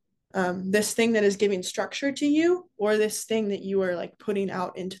 right? This thing that is giving structure to you, or this thing that you are like putting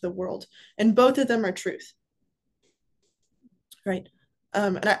out into the world, and both of them are truth, right?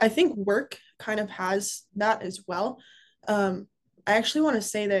 And I think work kind of has that as well. I actually want to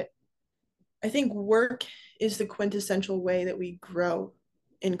say that I think work is the quintessential way that we grow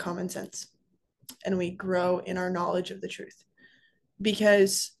in common sense and we grow in our knowledge of the truth.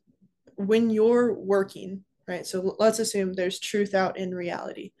 Because when you're working, right? So let's assume there's truth out in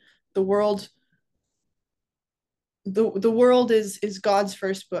reality. The world the world is God's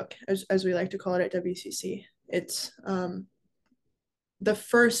first book, as we like to call it at WCC. It's the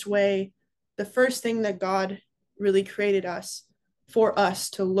first way, the first thing that God really created us for us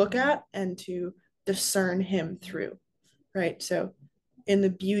to look at and to discern him through, right? So in the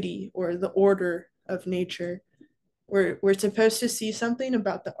beauty or the order of nature, we're supposed to see something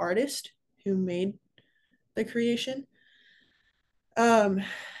about the artist who made the creation. And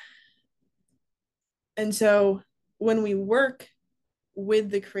so when we work with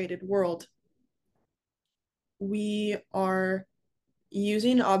the created world, we are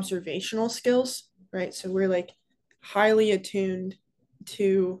using observational skills, right? So we're like highly attuned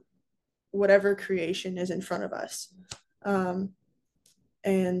to whatever creation is in front of us,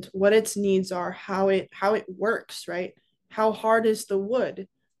 and what its needs are, how it works, right? How hard is the wood?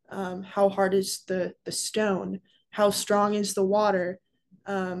 How hard is the stone? How strong is the water?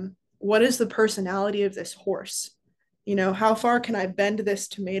 What is the personality of this horse? You know, how far can I bend this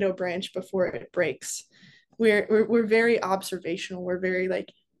tomato branch before it breaks? We're very observational. We're very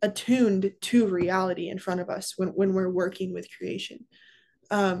like attuned to reality in front of us when we're working with creation.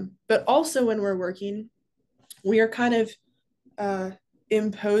 But also when we're working, we are kind of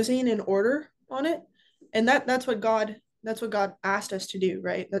imposing an order on it, and that's what God that's what God asked us to do,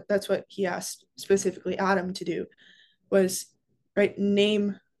 right? That's what he asked specifically Adam to do, was, right,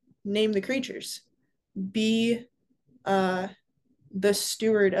 name the creatures, be the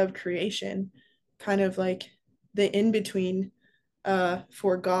steward of creation, kind of like the in between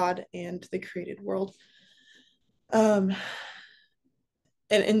for God and the created world. And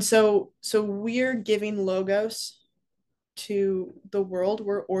so we're giving logos to the world,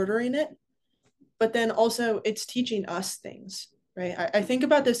 we're ordering it, but then also it's teaching us things, right? I think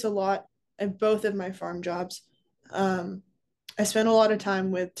about this a lot at both of my farm jobs. I spent a lot of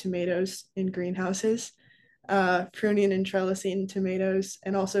time with tomatoes in greenhouses, pruning and trellising tomatoes,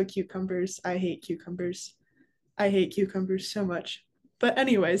 and also cucumbers. I hate cucumbers. I hate cucumbers so much. But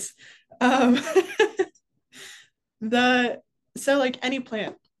anyways, um, so like any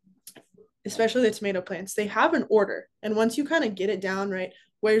plant, especially the tomato plants, they have an order. And once you kind of get it down, right,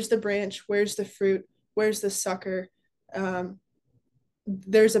 where's the branch, where's the fruit, where's the sucker,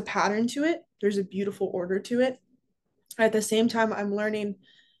 there's a pattern to it. There's a beautiful order to it. At the same time, I'm learning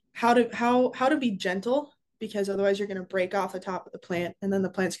how to be gentle, because otherwise you're going to break off the top of the plant and then the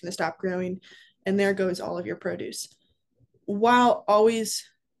plant's going to stop growing, and there goes all of your produce, while always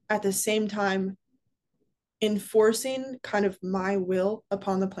at the same time enforcing kind of my will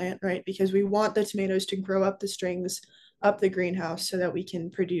upon the plant, right? Because we want the tomatoes to grow up the strings, up the greenhouse, so that we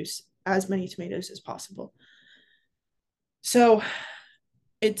can produce as many tomatoes as possible. So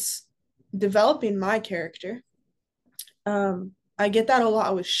it's developing my character. I get that a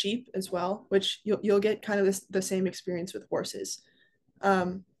lot with sheep as well, which you'll get kind of the same experience with horses.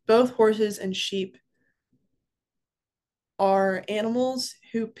 Both horses and sheep are animals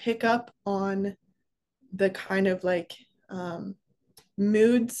who pick up on the kind of like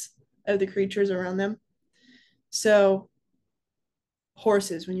moods of the creatures around them. So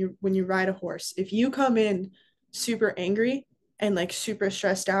horses, when you ride a horse, if you come in super angry and like super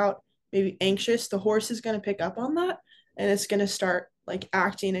stressed out, maybe anxious, the horse is going to pick up on that, and it's going to start like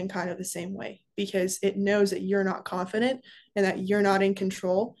acting in kind of the same way, because it knows that you're not confident and that you're not in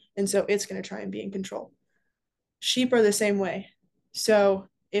control, and so it's going to try and be in control. Sheep are the same way. So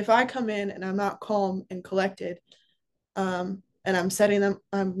if I come in and I'm not calm and collected, and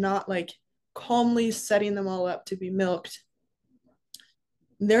I'm not like calmly setting them all up to be milked,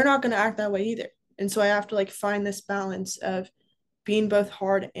 they're not going to act that way either. And so I have to like find this balance of being both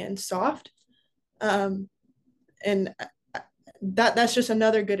hard and soft. And that's just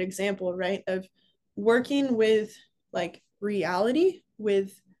another good example, right, of working with like reality,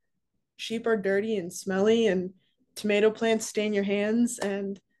 with sheep are dirty and smelly and tomato plants stain your hands.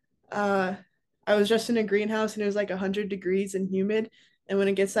 And I was just in a greenhouse and it was like 100 degrees and humid, and when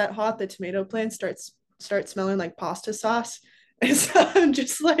it gets that hot, the tomato plants start smelling like pasta sauce. And so I'm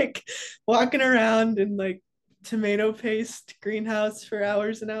just like walking around in like tomato paste greenhouse for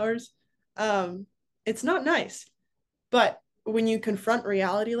hours and hours. It's not nice, but when you confront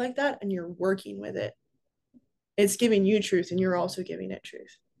reality like that and you're working with it, it's giving you truth and you're also giving it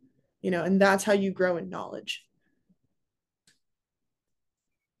truth, and that's how you grow in knowledge.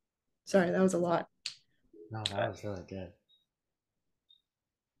 Sorry, that was a lot. No, that was really good.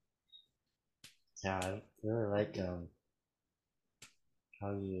 Yeah, I really like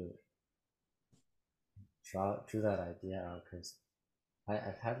how you drew that idea out, because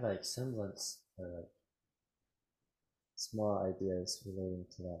I've had like semblance or like small ideas relating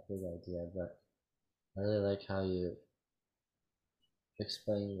to that big idea, but I really like how you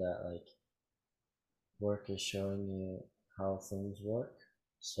explain that like work is showing you how things work.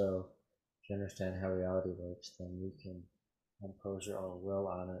 So if you understand how reality works, then you can impose your own will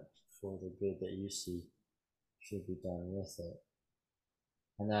on it for the good that you see should be done with it.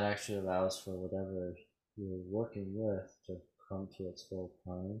 And that actually allows for whatever you're working with to come to its full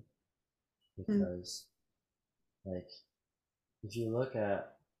prime. Because like if you look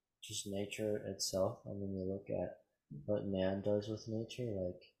at just nature itself, and then you look at what man does with nature,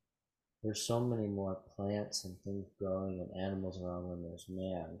 like there's so many more plants and things growing and animals around when there's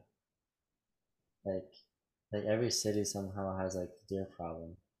man. Like every city somehow has like the deer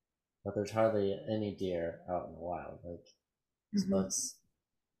problem, but there's hardly any deer out in the wild. Like so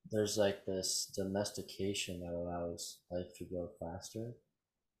there's like this domestication that allows life to grow faster,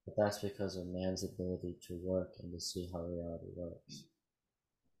 but that's because of man's ability to work and to see how reality works.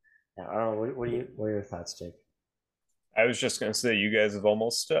 Now, I don't know. What are your thoughts, Jake? I was just gonna say you guys have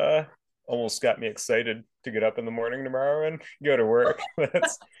almost got me excited to get up in the morning tomorrow and go to work.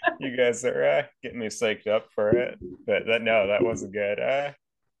 That's you guys are getting me psyched up for it. But that wasn't good. That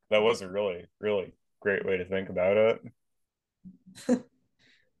was a really really great way to think about it.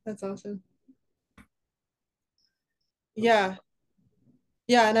 That's awesome. Yeah.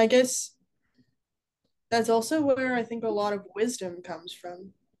 Yeah, and I guess that's also where I think a lot of wisdom comes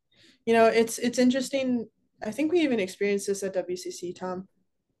from. It's interesting. I think we even experienced this at WCC, Tom.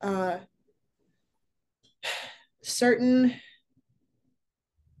 Uh, certain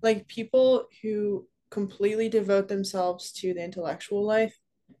like people who completely devote themselves to the intellectual life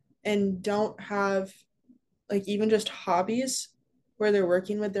and don't have like even just hobbies where they're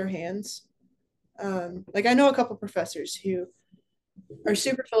working with their hands. Like I know a couple professors who are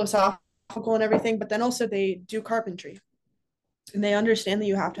super philosophical and everything, but then also they do carpentry and they understand that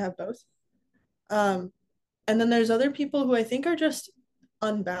you have to have both. Um, and then there's other people who I think are just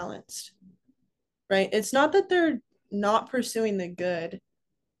unbalanced, right? It's not that they're not pursuing the good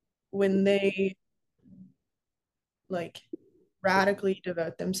when they like radically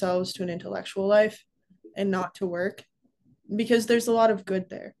devote themselves to an intellectual life and not to work, because there's a lot of good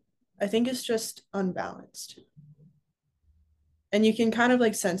there. I think it's just unbalanced. And you can kind of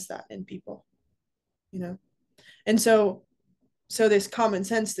like sense that in people, you know? And so this common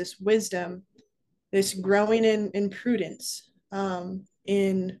sense, this wisdom, this growing in prudence,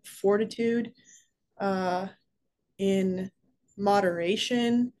 in fortitude, uh, in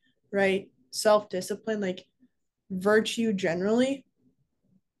moderation, right? Self-discipline, like virtue generally,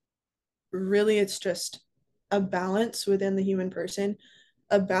 really it's just a balance within the human person,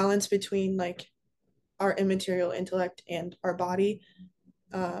 a balance between like our immaterial intellect and our body.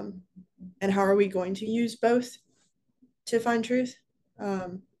 Um, and how are we going to use both to find truth?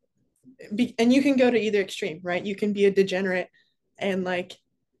 Um, and you can go to either extreme, right? You can be a degenerate and like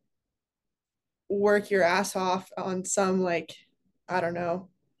work your ass off on some like, I don't know,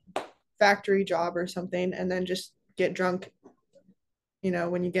 factory job or something, and then just get drunk,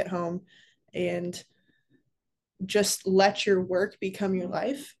 when you get home and just let your work become your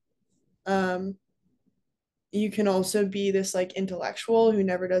life. Um, you can also be this like intellectual who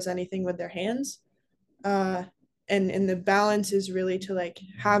never does anything with their hands. Uh, and the balance is really to like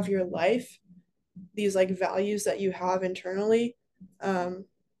have your life, these like values that you have internally, um,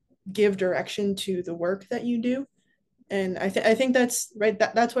 give direction to the work that you do. And I think that's right.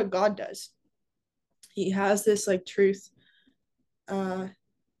 That's what God does. He has this like truth uh,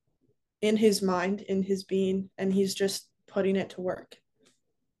 in his mind, in his being, and he's just putting it to work.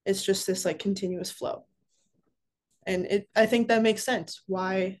 It's just this like continuous flow. And I think that makes sense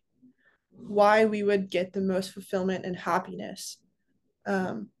why we would get the most fulfillment and happiness,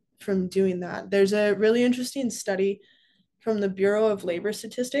 from doing that. There's a really interesting study from the Bureau of Labor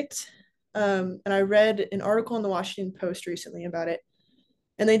Statistics, and I read an article in the Washington Post recently about it.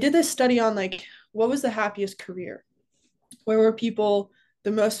 And they did this study on like what was the happiest career, where were people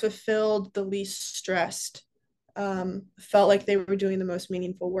the most fulfilled, the least stressed, felt like they were doing the most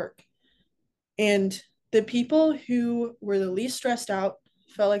meaningful work. And the people who were the least stressed out,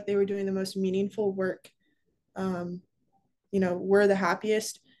 felt like they were doing the most meaningful work, um, were the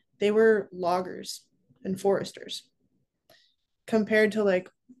happiest. They were loggers and foresters, compared to like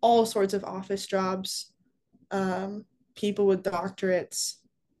all sorts of office jobs, people with doctorates,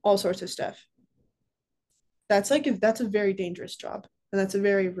 all sorts of stuff. That's a very dangerous job, and that's a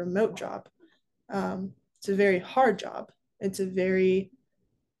very remote job. It's a very hard job. It's a very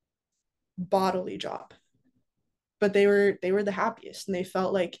bodily job. But they were the happiest, and they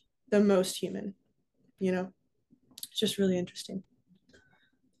felt like the most human. It's just really interesting.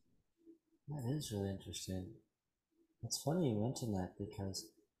 That is really interesting. It's funny you mentioned that because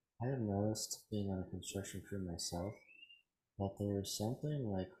I have noticed being on a construction crew myself that there's something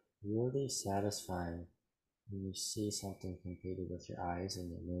like really satisfying when you see something completed with your eyes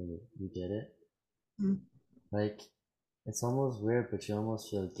and you know you did it. Mm. Like it's almost weird, but you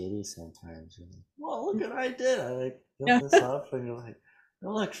almost feel giddy sometimes. You're like, "Whoa, look what I did!" I like built Yeah. this up, and you're like, "It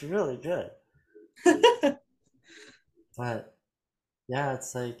looks really good." But yeah,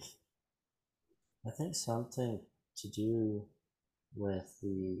 it's like I think something to do with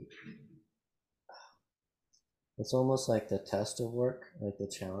the. It's almost like the test of work, like the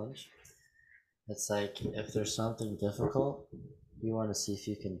challenge. It's like if there's something difficult, you want to see if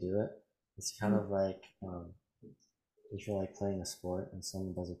you can do it. It's kind of like if you're like playing a sport and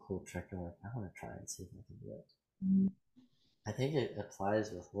someone does a cool trick, you're like, I want to try and see if I can do it. I think it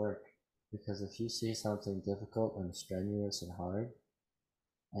applies with work because if you see something difficult and strenuous and hard,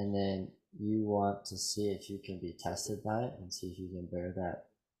 and then you want to see if you can be tested by it and see if you can bear that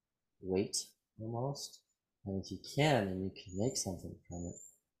weight almost, and if you can and you can make something from it,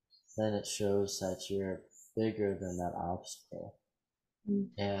 then it shows that you're bigger than that obstacle.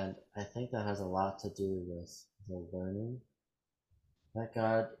 And I think that has a lot to do with the learning that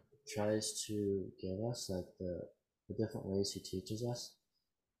God tries to give us, like the the different ways he teaches us,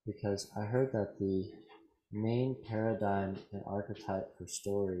 because I heard that the main paradigm and archetype for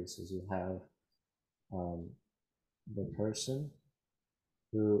stories is you have the person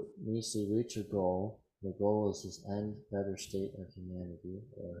who needs to reach a goal. The goal is his end, better state of humanity,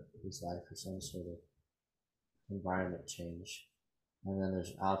 or his life, or some sort of environment change. And then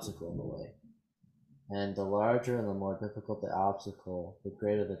there's an obstacle in the way. And the larger and the more difficult the obstacle, the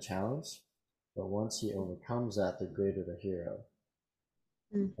greater the challenge. But once he overcomes that, the greater the hero.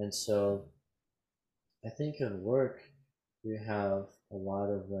 And so I think in work, you have a lot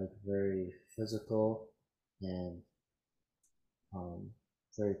of like very physical and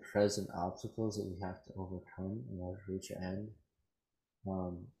very present obstacles that you have to overcome in order to reach your end.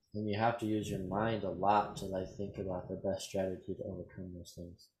 And you have to use your mind a lot to like think about the best strategy to overcome those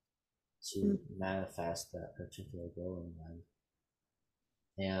things, to manifest that particular goal in mind.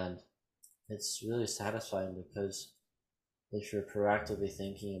 And it's really satisfying because if you're proactively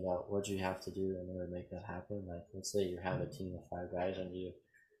thinking about what you have to do in order to make that happen, like let's say you have a team of 5 guys under you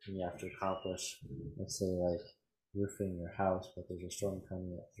and you have to accomplish, let's say like roofing your house, but there's a storm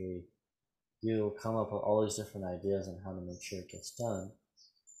coming at 3, you'll come up with all these different ideas on how to make sure it gets done,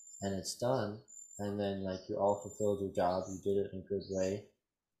 and it's done, and then like you all fulfilled your job, you did it in a good way,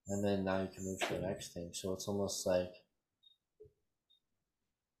 and then now you can move to the next thing. So it's almost like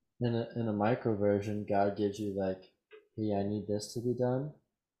in a micro version, God gives you like, hey, I need this to be done.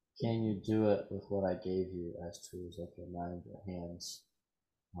 Can you do it with what I gave you as tools, like your mind, your hands,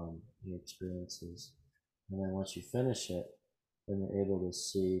 your experiences? And then once you finish it, then you're able to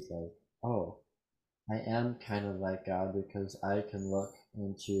see like, oh, I am kind of like God because I can look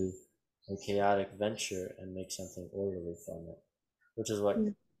into a chaotic venture and make something orderly from it, which is what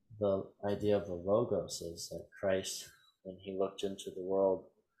the idea of the logos is, that Christ, when he looked into the world,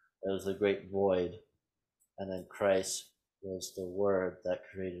 there was a great void, and then Christ was the word that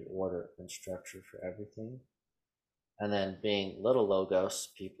created order and structure for everything. And then being little logos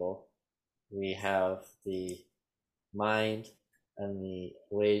people, we have the mind and the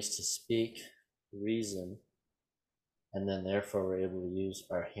ways to speak, reason, and then therefore we're able to use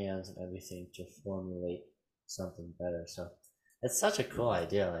our hands and everything to formulate something better. So it's such a cool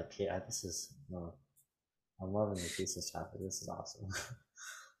idea. Like, yeah, this is, I'm loving the thesis topic. This is awesome.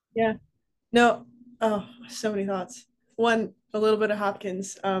 Yeah. No. Oh, so many thoughts. One, a little bit of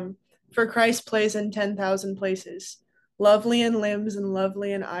Hopkins. For Christ plays in 10,000 places, lovely in limbs and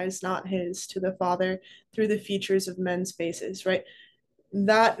lovely in eyes not his, to the Father through the features of men's faces, right?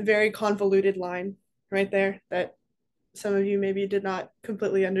 That very convoluted line right there that some of you maybe did not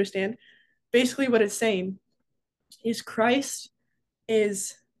completely understand. Basically what it's saying is Christ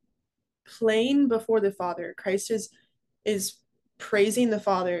is playing before the Father. Christ is praising the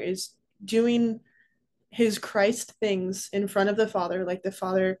Father, is doing his Christ things in front of the Father, like the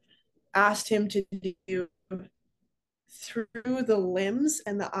Father asked him to do, through the limbs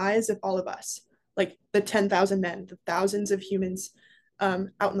and the eyes of all of us, like the 10,000 men, the thousands of humans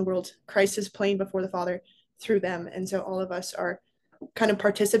out in the world. Christ is playing before the Father through them. And so all of us are kind of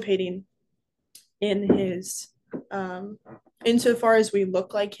participating in his, insofar as we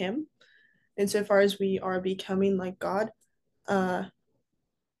look like him, insofar as we are becoming like God,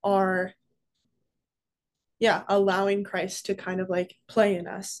 are allowing Christ to kind of like play in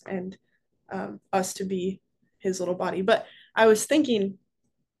us and us to be his little body. But I was thinking,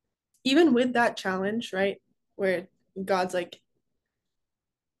 even with that challenge, right, where God's like,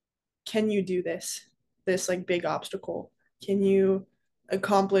 can you do this like big obstacle? Can you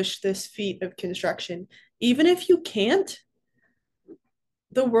accomplish this feat of construction? Even if you can't,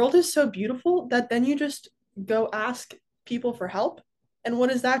 the world is so beautiful that then you just go ask people for help. And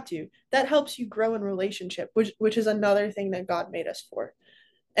what does that do? That helps you grow in relationship, which is another thing that God made us for.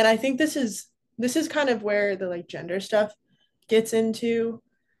 And I think this is kind of where the like gender stuff gets into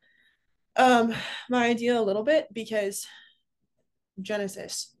my idea a little bit, because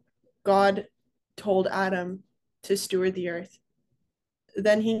Genesis, God told Adam to steward the earth.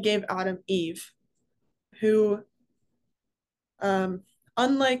 Then he gave Adam Eve, who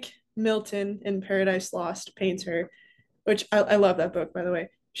unlike Milton in Paradise Lost paints her, which I love that book, by the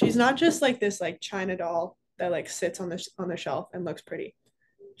way. She's not just like this like China doll that like sits on the shelf and looks pretty.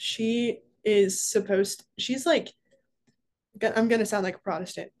 She's like, I'm gonna sound like a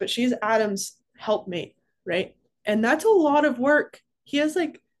Protestant, but she's Adam's helpmate, right? And that's a lot of work. He has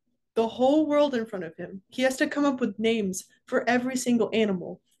like the whole world in front of him. He has to come up with names for every single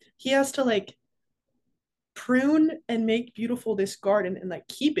animal. He has to like prune and make beautiful this garden and like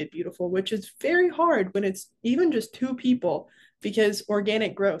keep it beautiful, which is very hard when it's even just 2 people, because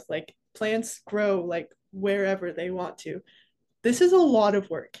organic growth, like plants grow like wherever they want to. This is a lot of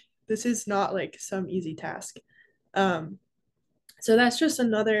work. This is not like some easy task. Um, so that's just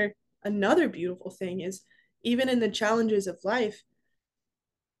another beautiful thing is even in the challenges of life,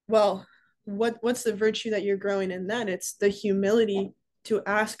 well, what's the virtue that you're growing in then? It's the humility to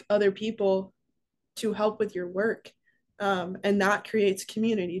ask other people to help with your work. And that creates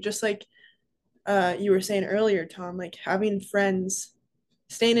community. Just like you were saying earlier, Tom, like having friends,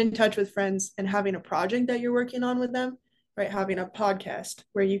 staying in touch with friends and having a project that you're working on with them, right? Having a podcast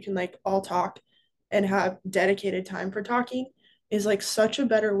where you can like all talk and have dedicated time for talking is like such a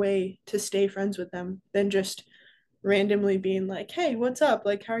better way to stay friends with them than just randomly being like, hey, what's up?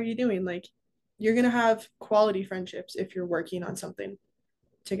 Like, how are you doing? Like, you're going to have quality friendships if you're working on something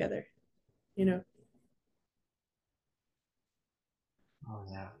together, you know? Oh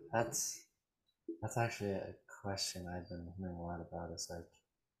yeah, that's actually a question I've been hearing a lot about. Is like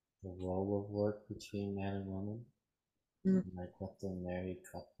the role of work between man and woman, and like what the married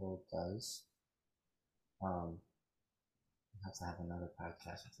couple does. I have to have another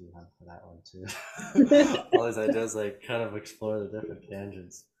podcast with you for that one too. All these ideas like kind of explore the different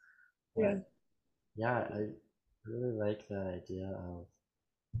tangents. Yeah. But yeah, I really like that idea of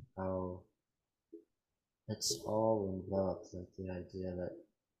how it's all enveloped, like the idea that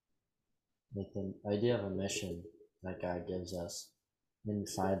like the idea of a mission that God gives us.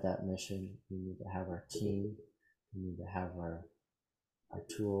 Inside that mission, we need to have our team, we need to have our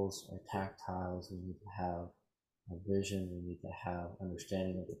tools, our tactiles, we need to have a vision, we need to have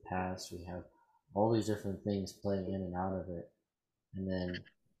understanding of the past, we have all these different things playing in and out of it. And then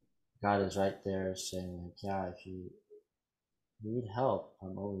God is right there saying, like, yeah, if you need help,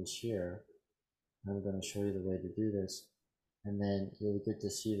 I'm always here. I'm going to show you the way to do this. And then you'll get to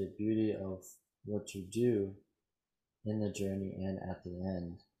see the beauty of what you do in the journey and at the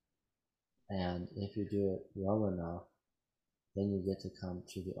end. And if you do it well enough, then you get to come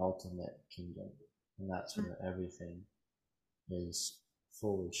to the ultimate kingdom. And that's where everything is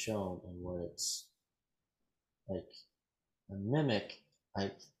fully shown and where it's like a mimic.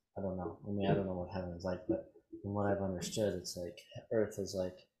 I don't know. I mean, I don't know what heaven is like, but from what I've understood, it's like earth is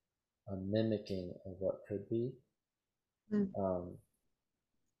like a mimicking of what could be.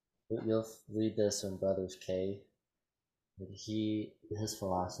 You'll read this in Brothers K. His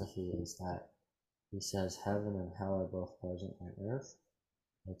philosophy is that he says heaven and hell are both present on earth.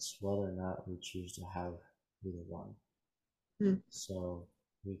 It's whether or not we choose to have either one. So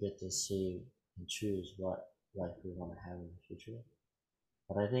we get to see and choose what life we want to have in the future.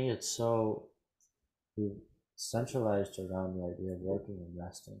 But I think it's so centralized around the idea of working and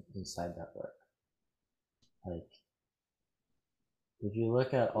resting inside that work. Like, if you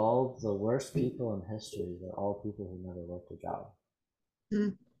look at all the worst people in history, they're all people who never worked a job.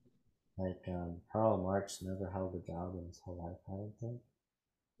 Like Karl Marx never held a job in his whole life, I don't think.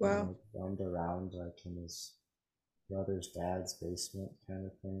 Wow. Like, roamed around like in his brother's dad's basement kind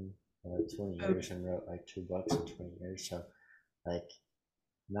of thing for like 20 years and wrote like 2 books in 20 years. So like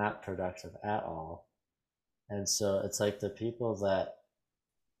not productive at all. And so it's like the people that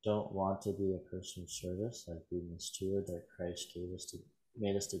don't want to be a person of service, like being the steward that Christ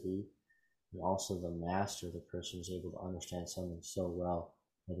made us to be, and also the master, the person who's able to understand something so well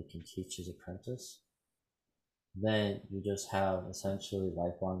that he can teach his apprentice, then you just have essentially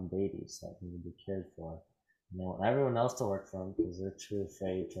lifelong babies that need to be cared for. And they want everyone else to work for them because they're too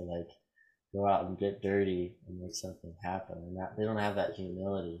afraid to like go out and get dirty and make something happen. And they don't have that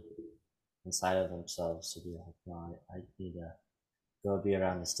humility inside of themselves to be like, no, I need to go be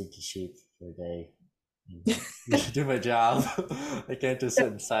around the stinky sheep for a day and do my job. I can't just sit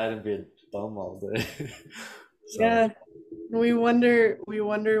inside and be a bum all day. So, yeah, we wonder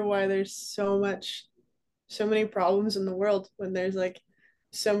why there's so many problems in the world when there's like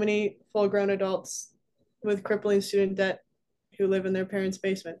so many full-grown adults with crippling student debt who live in their parents'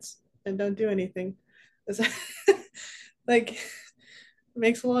 basements and don't do anything. It's like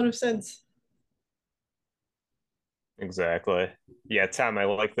makes a lot of sense. Exactly. Yeah, Tom, I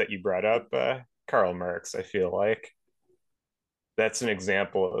like that you brought up Karl Marx. I feel like that's an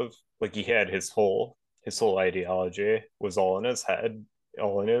example of like he had his whole ideology was all in his head,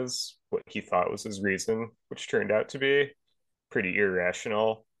 all in his what he thought was his reason, which turned out to be pretty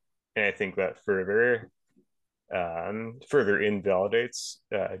irrational. And I think that further invalidates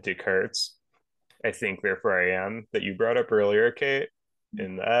Descartes. I think therefore I am that you brought up earlier, Kate,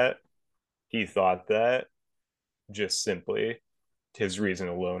 in that he thought that just simply his reason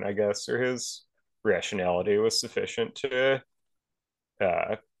alone, I guess, or his rationality was sufficient to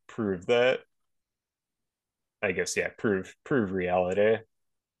uh, prove that. I guess, yeah, prove reality.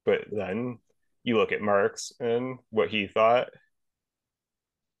 But then you look at Marx and what he thought.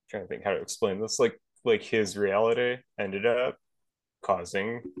 I'm trying to think how to explain this. Like his reality ended up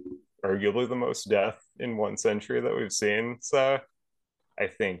causing arguably the most death in 1 century that we've seen. So I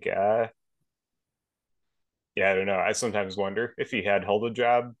think, yeah, I don't know. I sometimes wonder if he had held a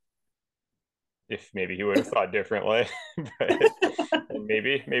job, if maybe he would have thought differently, but and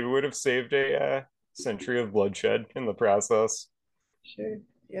maybe would have saved a century of bloodshed in the process. Sure.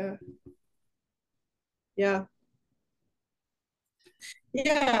 Yeah. Yeah.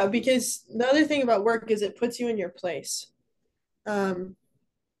 Yeah, because the other thing about work is it puts you in your place. Um,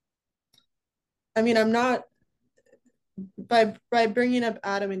 I mean, I'm not by bringing up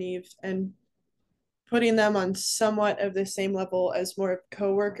Adam and Eve and putting them on somewhat of the same level as more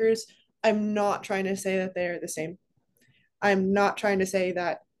coworkers, I'm not trying to say that they're the same. I'm not trying to say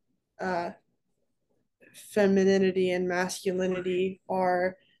that uh, femininity and masculinity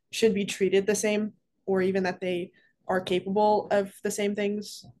are should be treated the same, or even that they are capable of the same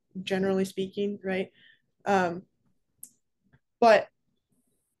things, generally speaking, right? Um, but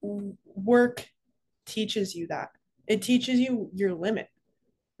work teaches you that. It teaches you your limit,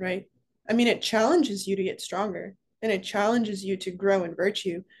 right? I mean, it challenges you to get stronger and it challenges you to grow in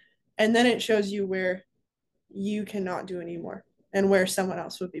virtue. And then it shows you where you cannot do anymore and where someone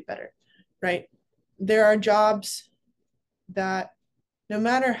else would be better, right? There are jobs that no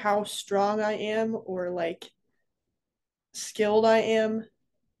matter how strong I am or like skilled I am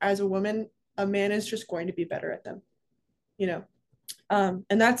as a woman, a man is just going to be better at them, you know. And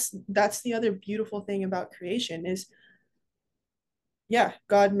that's the other beautiful thing about creation is, yeah,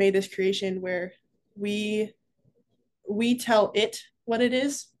 God made this creation where we we tell it what it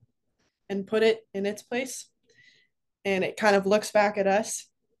is and put it in its place, and it kind of looks back at us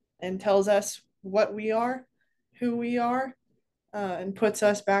and tells us what we are, who we are, and puts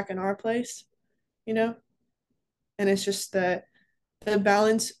us back in our place, you know. And it's just the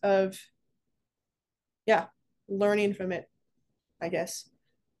balance of, yeah, learning from it, I guess,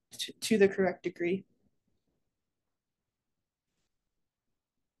 to the correct degree.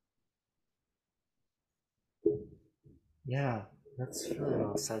 Yeah, that's really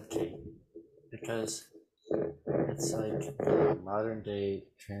well said, Kate. Because it's like the modern day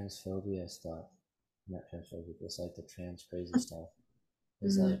transphobia stuff, not transphobia, it's like the trans crazy stuff.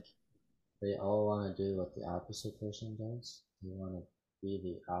 Is Mm-hmm. like they all want to do what the opposite person does. They want to be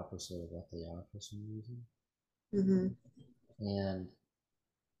the opposite of what they are for some reason. Mm-hmm. And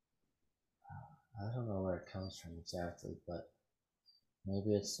I don't know where it comes from exactly, but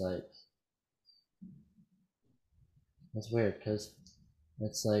maybe it's like it's weird because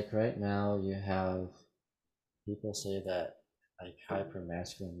it's like right now you have people say that like hyper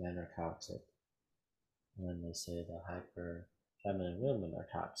masculine men are toxic, and then they say that hyper feminine women are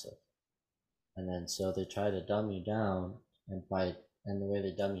toxic, and then so they try to dumb you down, and the way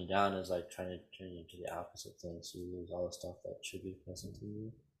they dumb you down is like trying to turn you into the opposite thing, so you lose all the stuff that should be present to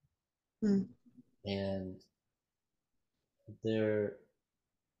you. Mm-hmm. And they're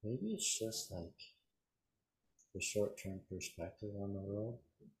maybe it's just like the short-term perspective on the world,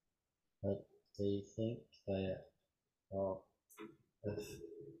 but they think that, well, if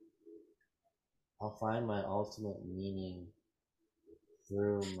I'll find my ultimate meaning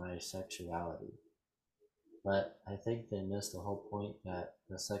through my sexuality. But I think they miss the whole point that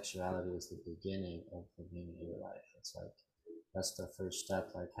the sexuality is the beginning of the meaning of your life. It's like that's the first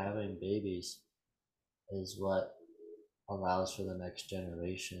step. Like having babies is what allows for the next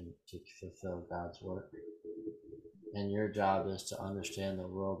generation to fulfill God's work. And your job is to understand the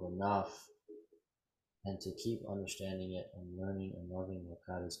world enough and to keep understanding it and learning and loving what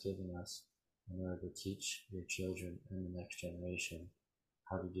God has given us in order to teach your children and the next generation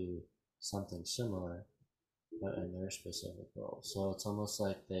how to do something similar, but in their specific role. So it's almost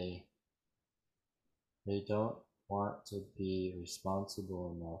like they don't want to be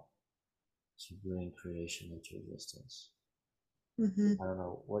responsible enough to bring creation into existence. Mm-hmm. I don't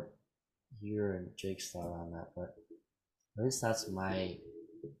know what your and Jake's thought on that, but at least that's my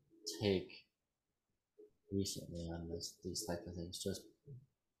take recently on these type of things. Just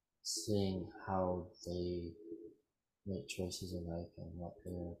seeing how they make choices in life and what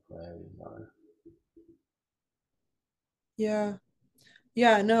their priorities are. Yeah.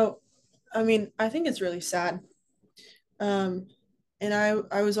 Yeah, no. I mean, I think it's really sad. Um, and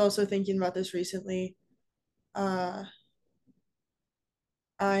I was also thinking about this recently. Uh,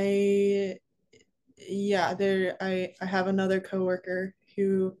 I yeah, I have another coworker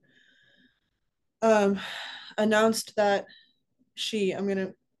who um announced that I'm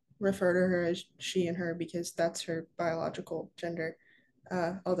gonna refer to her as she and her because that's her biological gender.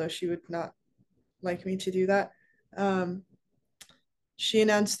 Although she would not like me to do that. Um, she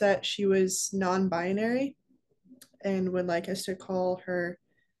announced that she was non-binary and would like us to call her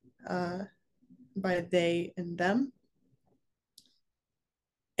by they and them.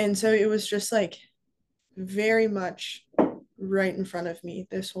 And so it was just like very much right in front of me,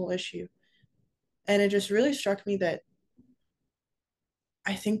 this whole issue. And it just really struck me that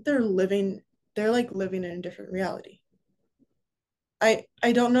I think they're like living in a different reality. I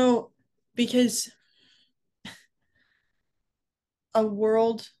don't know, because a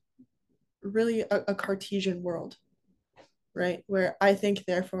world, really a Cartesian world, right? Where I think,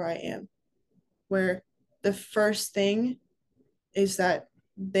 therefore I am, where the first thing is that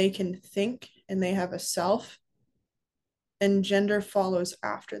they can think and they have a self, and gender follows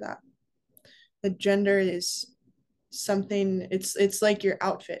after that. The gender is something, it's like your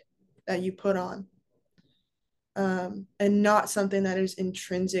outfit that you put on, and not something that is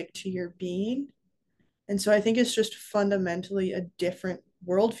intrinsic to your being. And so I think it's just fundamentally a different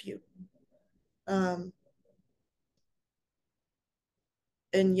worldview. Um,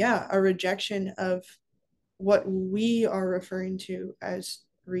 and yeah, a rejection of what we are referring to as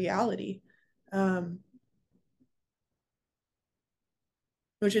reality, um,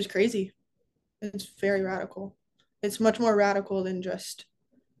 which is crazy. It's very radical. It's much more radical than just,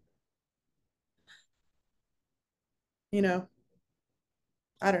 you know,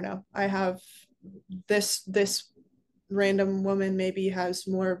 I don't know. I have this random woman maybe has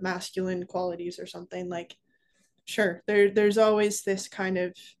more masculine qualities or something. Like, sure, there's always this kind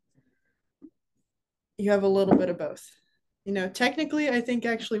of, you have a little bit of both. You know, technically, I think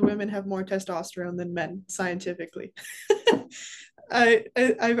actually women have more testosterone than men scientifically. I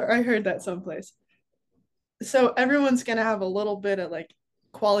heard that someplace. So everyone's gonna have a little bit of like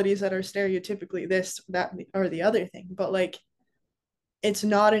qualities that are stereotypically this, that, or the other thing, but like it's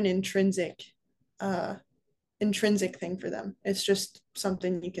not an uh intrinsic thing for them. It's just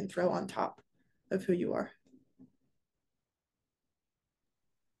something you can throw on top of who you are.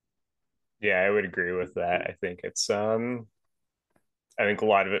 Yeah, I would agree with that. I think a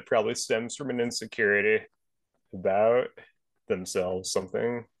lot of it probably stems from an insecurity about themselves,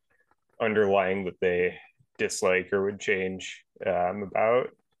 something underlying that they dislike or would change, about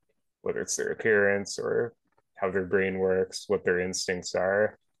whether it's their appearance or how their brain works, what their instincts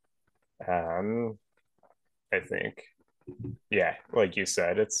are. Um, I think, yeah, like you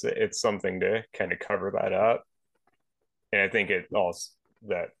said, it's something to kind of cover that up, and I think it also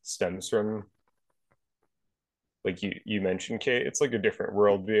that stems from, like you mentioned, Kate. It's like a different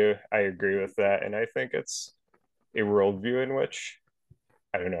worldview. I agree with that, and I think it's a worldview in which,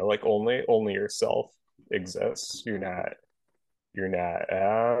 I don't know, like only yourself exists. You're not you're not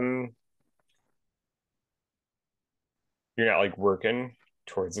like working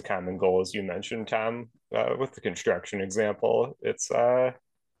towards a common goal, as you mentioned, Tom, with the construction example. It's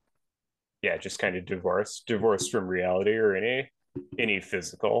yeah, just kind of divorced from reality or any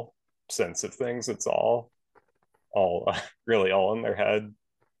physical sense of things. It's all really all in their head,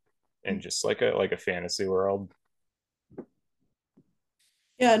 and just like a fantasy world.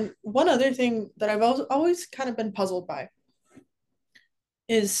 Yeah, and one other thing that I've always kind of been puzzled by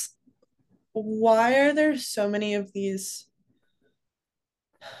is, why are there so many of these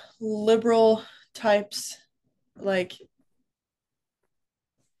liberal types, like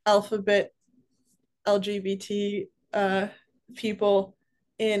alphabet LGBT people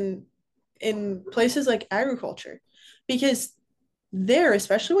in places like agriculture? Because there,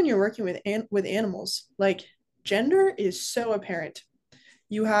 especially when you're working with animals, like gender is so apparent.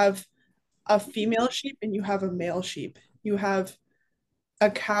 You have a female sheep and you have a male sheep. You have a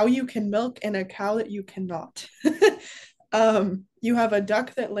cow you can milk and a cow that you cannot. You have a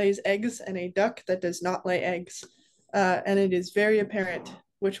duck that lays eggs and a duck that does not lay eggs. And it is very apparent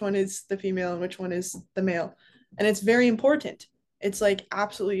which one is the female and which one is the male. And it's very important. It's like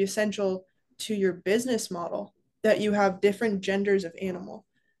absolutely essential to your business model that you have different genders of animal.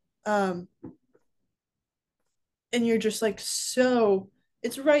 Um, and you're just like, so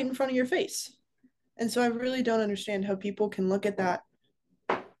it's right in front of your face. And so I really don't understand how people can look at that,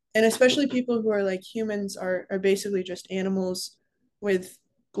 and especially people who are like, humans are basically just animals with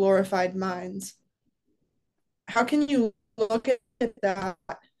glorified minds. How can you look at that,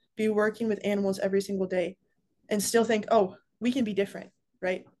 be working with animals every single day, and still think, oh, we can be different,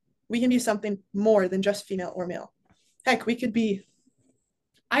 right? We can be something more than just female or male. Heck, I could be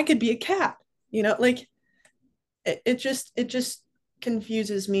a cat, like it just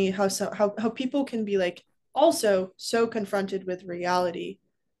confuses me how people can be like also so confronted with reality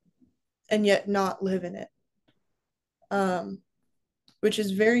and yet not live in it, um, which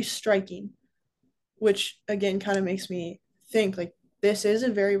is very striking. which again kind of makes me think like this is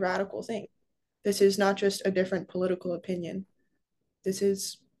a very radical thing. This is not just a different political opinion. This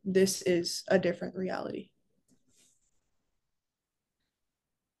is a different reality.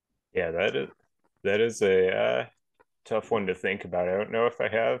 Yeah, that is a tough one to think about. I don't know if I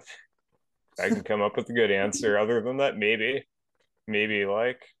can come up with a good answer. Other than that, maybe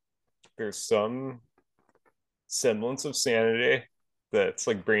like there's some semblance of sanity that's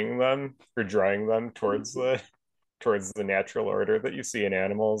like bringing them or drawing them towards the natural order that you see in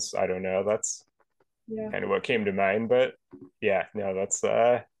animals. I don't know. That's Yeah. kind of what came to mind, but yeah, no,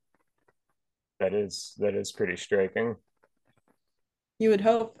 that is pretty striking. You would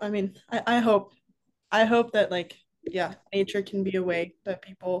hope. I mean, I hope that like yeah, nature can be a way that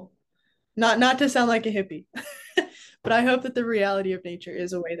people not to sound like a hippie, but I hope that the reality of nature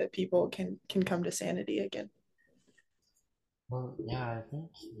is a way that people can come to sanity again. Well, yeah, I think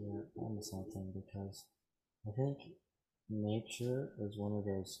you're onto something because I think nature is one of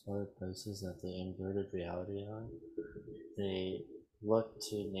those other places that they inverted reality on. They look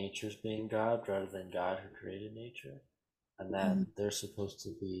to nature's being God rather than God who created nature, and that they're supposed to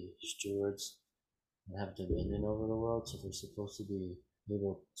be stewards and have dominion over the world, so they're supposed to be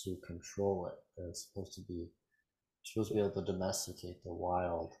able to control it. They're supposed to be able to domesticate the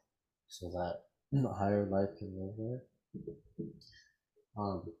wild so that higher life can live there.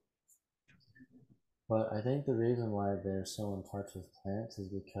 Um, but I think the reason why they're so in touch with plants is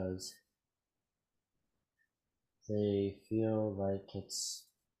because they feel like it's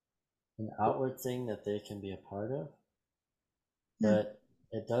an outward thing that they can be a part of, but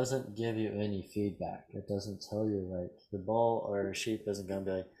it doesn't give you any feedback. It doesn't tell you, like, the bull or a sheep isn't gonna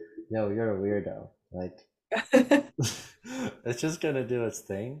be like, yo, you're a weirdo. Like, it's just gonna do its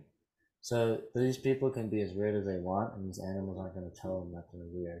thing. So these people can be as weird as they want, and these animals aren't gonna tell them that they're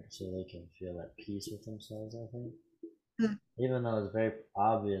weird, so they can feel at peace with themselves, I think. Even though it's very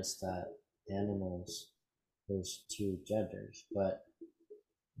obvious that animals, there's two genders, but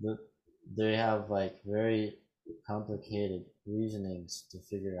they have like very complicated reasonings to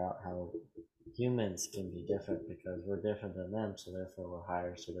figure out how humans can be different because we're different than them, so therefore we're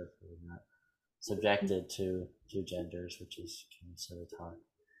higher, so therefore we're not subjected to two genders, which is kind of silly talk.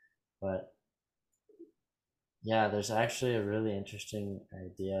 But yeah, there's actually a really interesting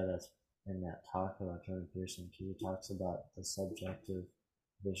idea that's in that talk about Jordan Peterson. He talks about the subjective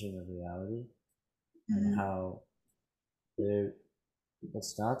vision of reality and how there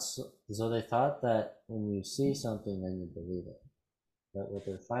it's not so they thought that when you see something then you believe it, but what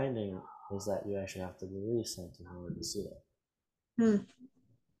they're finding is that you actually have to believe something in order to see it.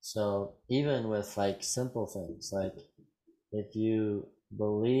 So even with like simple things, like if you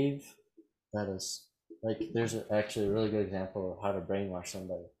believe that is like there's actually a really good example of how to brainwash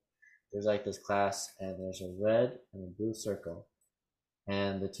somebody. There's like this class and there's a red and a blue circle,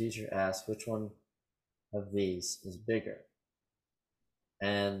 and the teacher asks which one of these is bigger,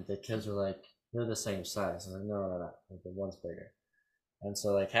 and the kids were like, they're the same size. I'm like, no, like the one's bigger. And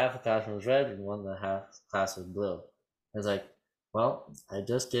so like half the classroom was red and one and a half class was blue. It's like, well, I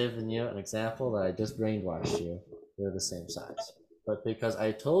just given you an example that I just brainwashed you. They're the same size. But because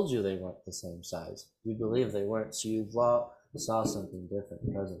I told you they weren't the same size, you believe they weren't, so you saw something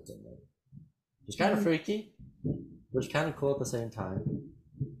different present in them. It's kind of freaky, but it's kind of cool at the same time.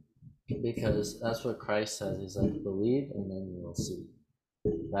 Because that's what Christ says. He's like, believe and then you will see.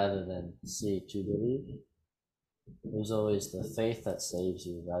 Rather than see to believe. There's always the faith that saves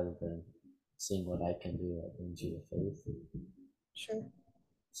you rather than seeing what I can do that brings you the faith. Sure.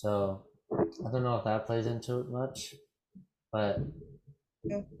 So I don't know if that plays into it much, but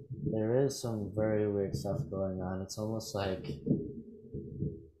there is some very weird stuff going on. It's almost like,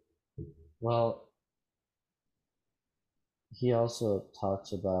 well, he also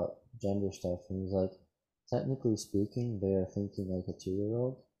talks about gender stuff, and he's like, technically speaking, they are thinking like a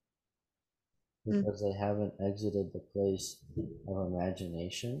 2-year-old because they haven't exited the place of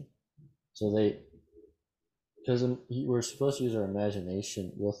imagination. So because we're supposed to use our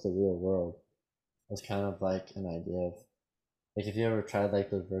imagination with the real world as kind of like an idea of, like if you ever tried like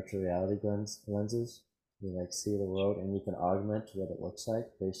those virtual reality lenses, you like see the world and you can augment what it looks like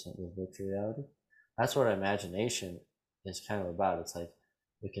based on your virtual reality. That's what imagination is kind of about. It's like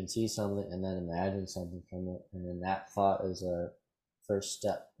we can see something and then imagine something from it, and then that thought is our first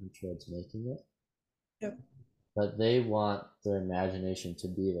step towards making it. Yep. But they want their imagination to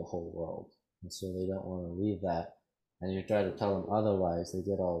be the whole world, and so they don't want to leave that. And you try to tell them otherwise, they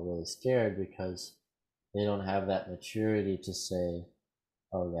get all really scared because they don't have that maturity to say,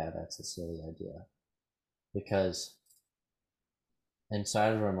 oh yeah, that's a silly idea. Because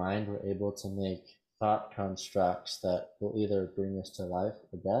inside of our mind, we're able to make thought constructs that will either bring us to life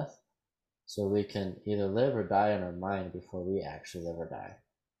or death. So we can either live or die in our mind before we actually live or die.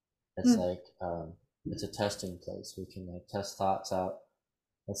 It's like it's a testing place. We can like test thoughts out.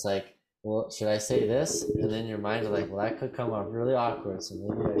 It's like, well, should I say this? And then your mind is like, well, that could come off really awkward, so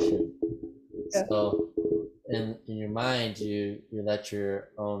maybe I should. Yeah. So in your mind, you let your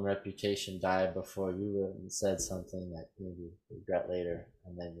own reputation die before you went and said something that maybe you regret later,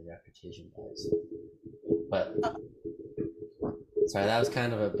 and then your reputation dies. But sorry, that was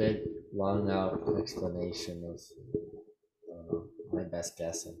kind of a big, long out explanation of my best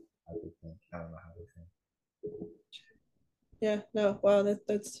guess of how we think. I don't know how we think. Yeah, no, wow,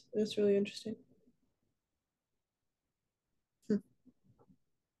 that's really interesting.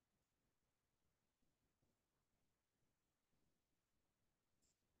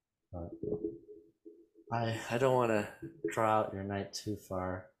 I don't want to draw out your night too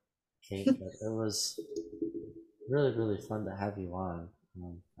far, Kate, but it was really, really fun to have you on.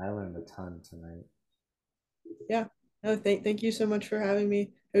 I learned a ton tonight. Yeah, no, thank you so much for having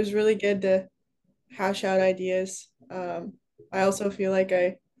me. It was really good to hash out ideas. I also feel like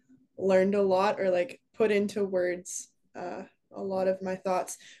I learned a lot, or like put into words a lot of my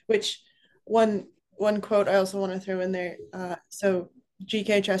thoughts, which one quote I also want to throw in there. So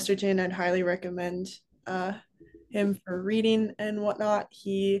G.K. Chesterton, I'd highly recommend him for reading and whatnot.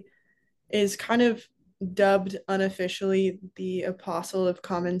 He is kind of dubbed unofficially the apostle of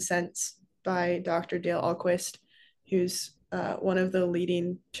common sense by Dr. Dale Ahlquist, who's one of the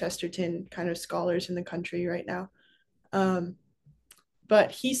leading Chesterton kind of scholars in the country right now.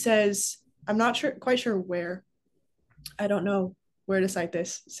 But he says, I'm not quite sure where. I don't know where to cite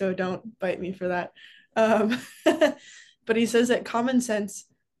this, so don't bite me for that. But he says that common sense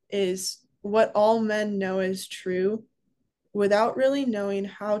is what all men know is true without really knowing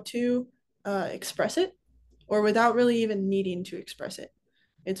how to express it, or without really even needing to express it.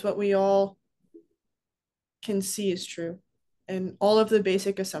 It's what we all can see is true, and all of the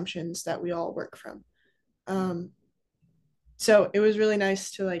basic assumptions that we all work from. So it was really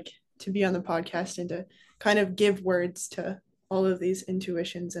nice to be on the podcast and to kind of give words to all of these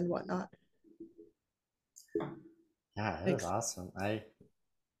intuitions and whatnot. Yeah, it was awesome.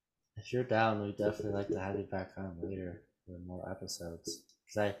 If you're down, we'd definitely like to have you back on later for more episodes.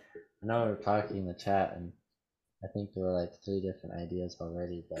 Because I know we were talking in the chat, and I think there were like 3 different ideas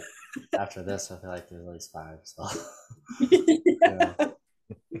already, but after this, I feel like there's at least 5. So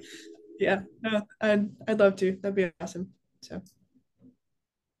yeah, no, I'd love to. That'd be awesome. So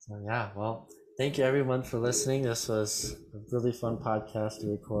yeah, well, thank you everyone for listening. This was a really fun podcast to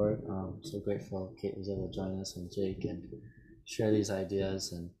record. So grateful Kate was able to join us, and Jake, and share these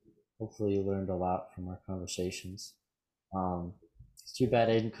ideas, and hopefully you learned a lot from our conversations. It's too bad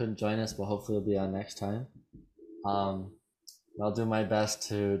Aiden couldn't join us, but hopefully he'll be on next time. I'll do my best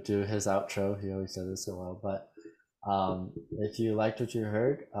to do his outro. He always does it so well. But if you liked what you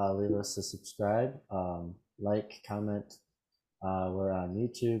heard, leave us a subscribe, like, comment. We're on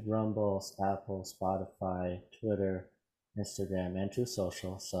YouTube, Rumble, Apple, Spotify, Twitter, Instagram, and True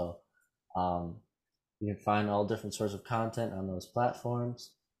Social. So you can find all different sorts of content on those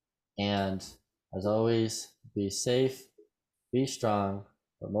platforms. And as always, be safe, be strong,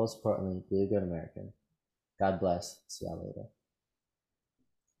 but most importantly, be a good American. God bless. See y'all later.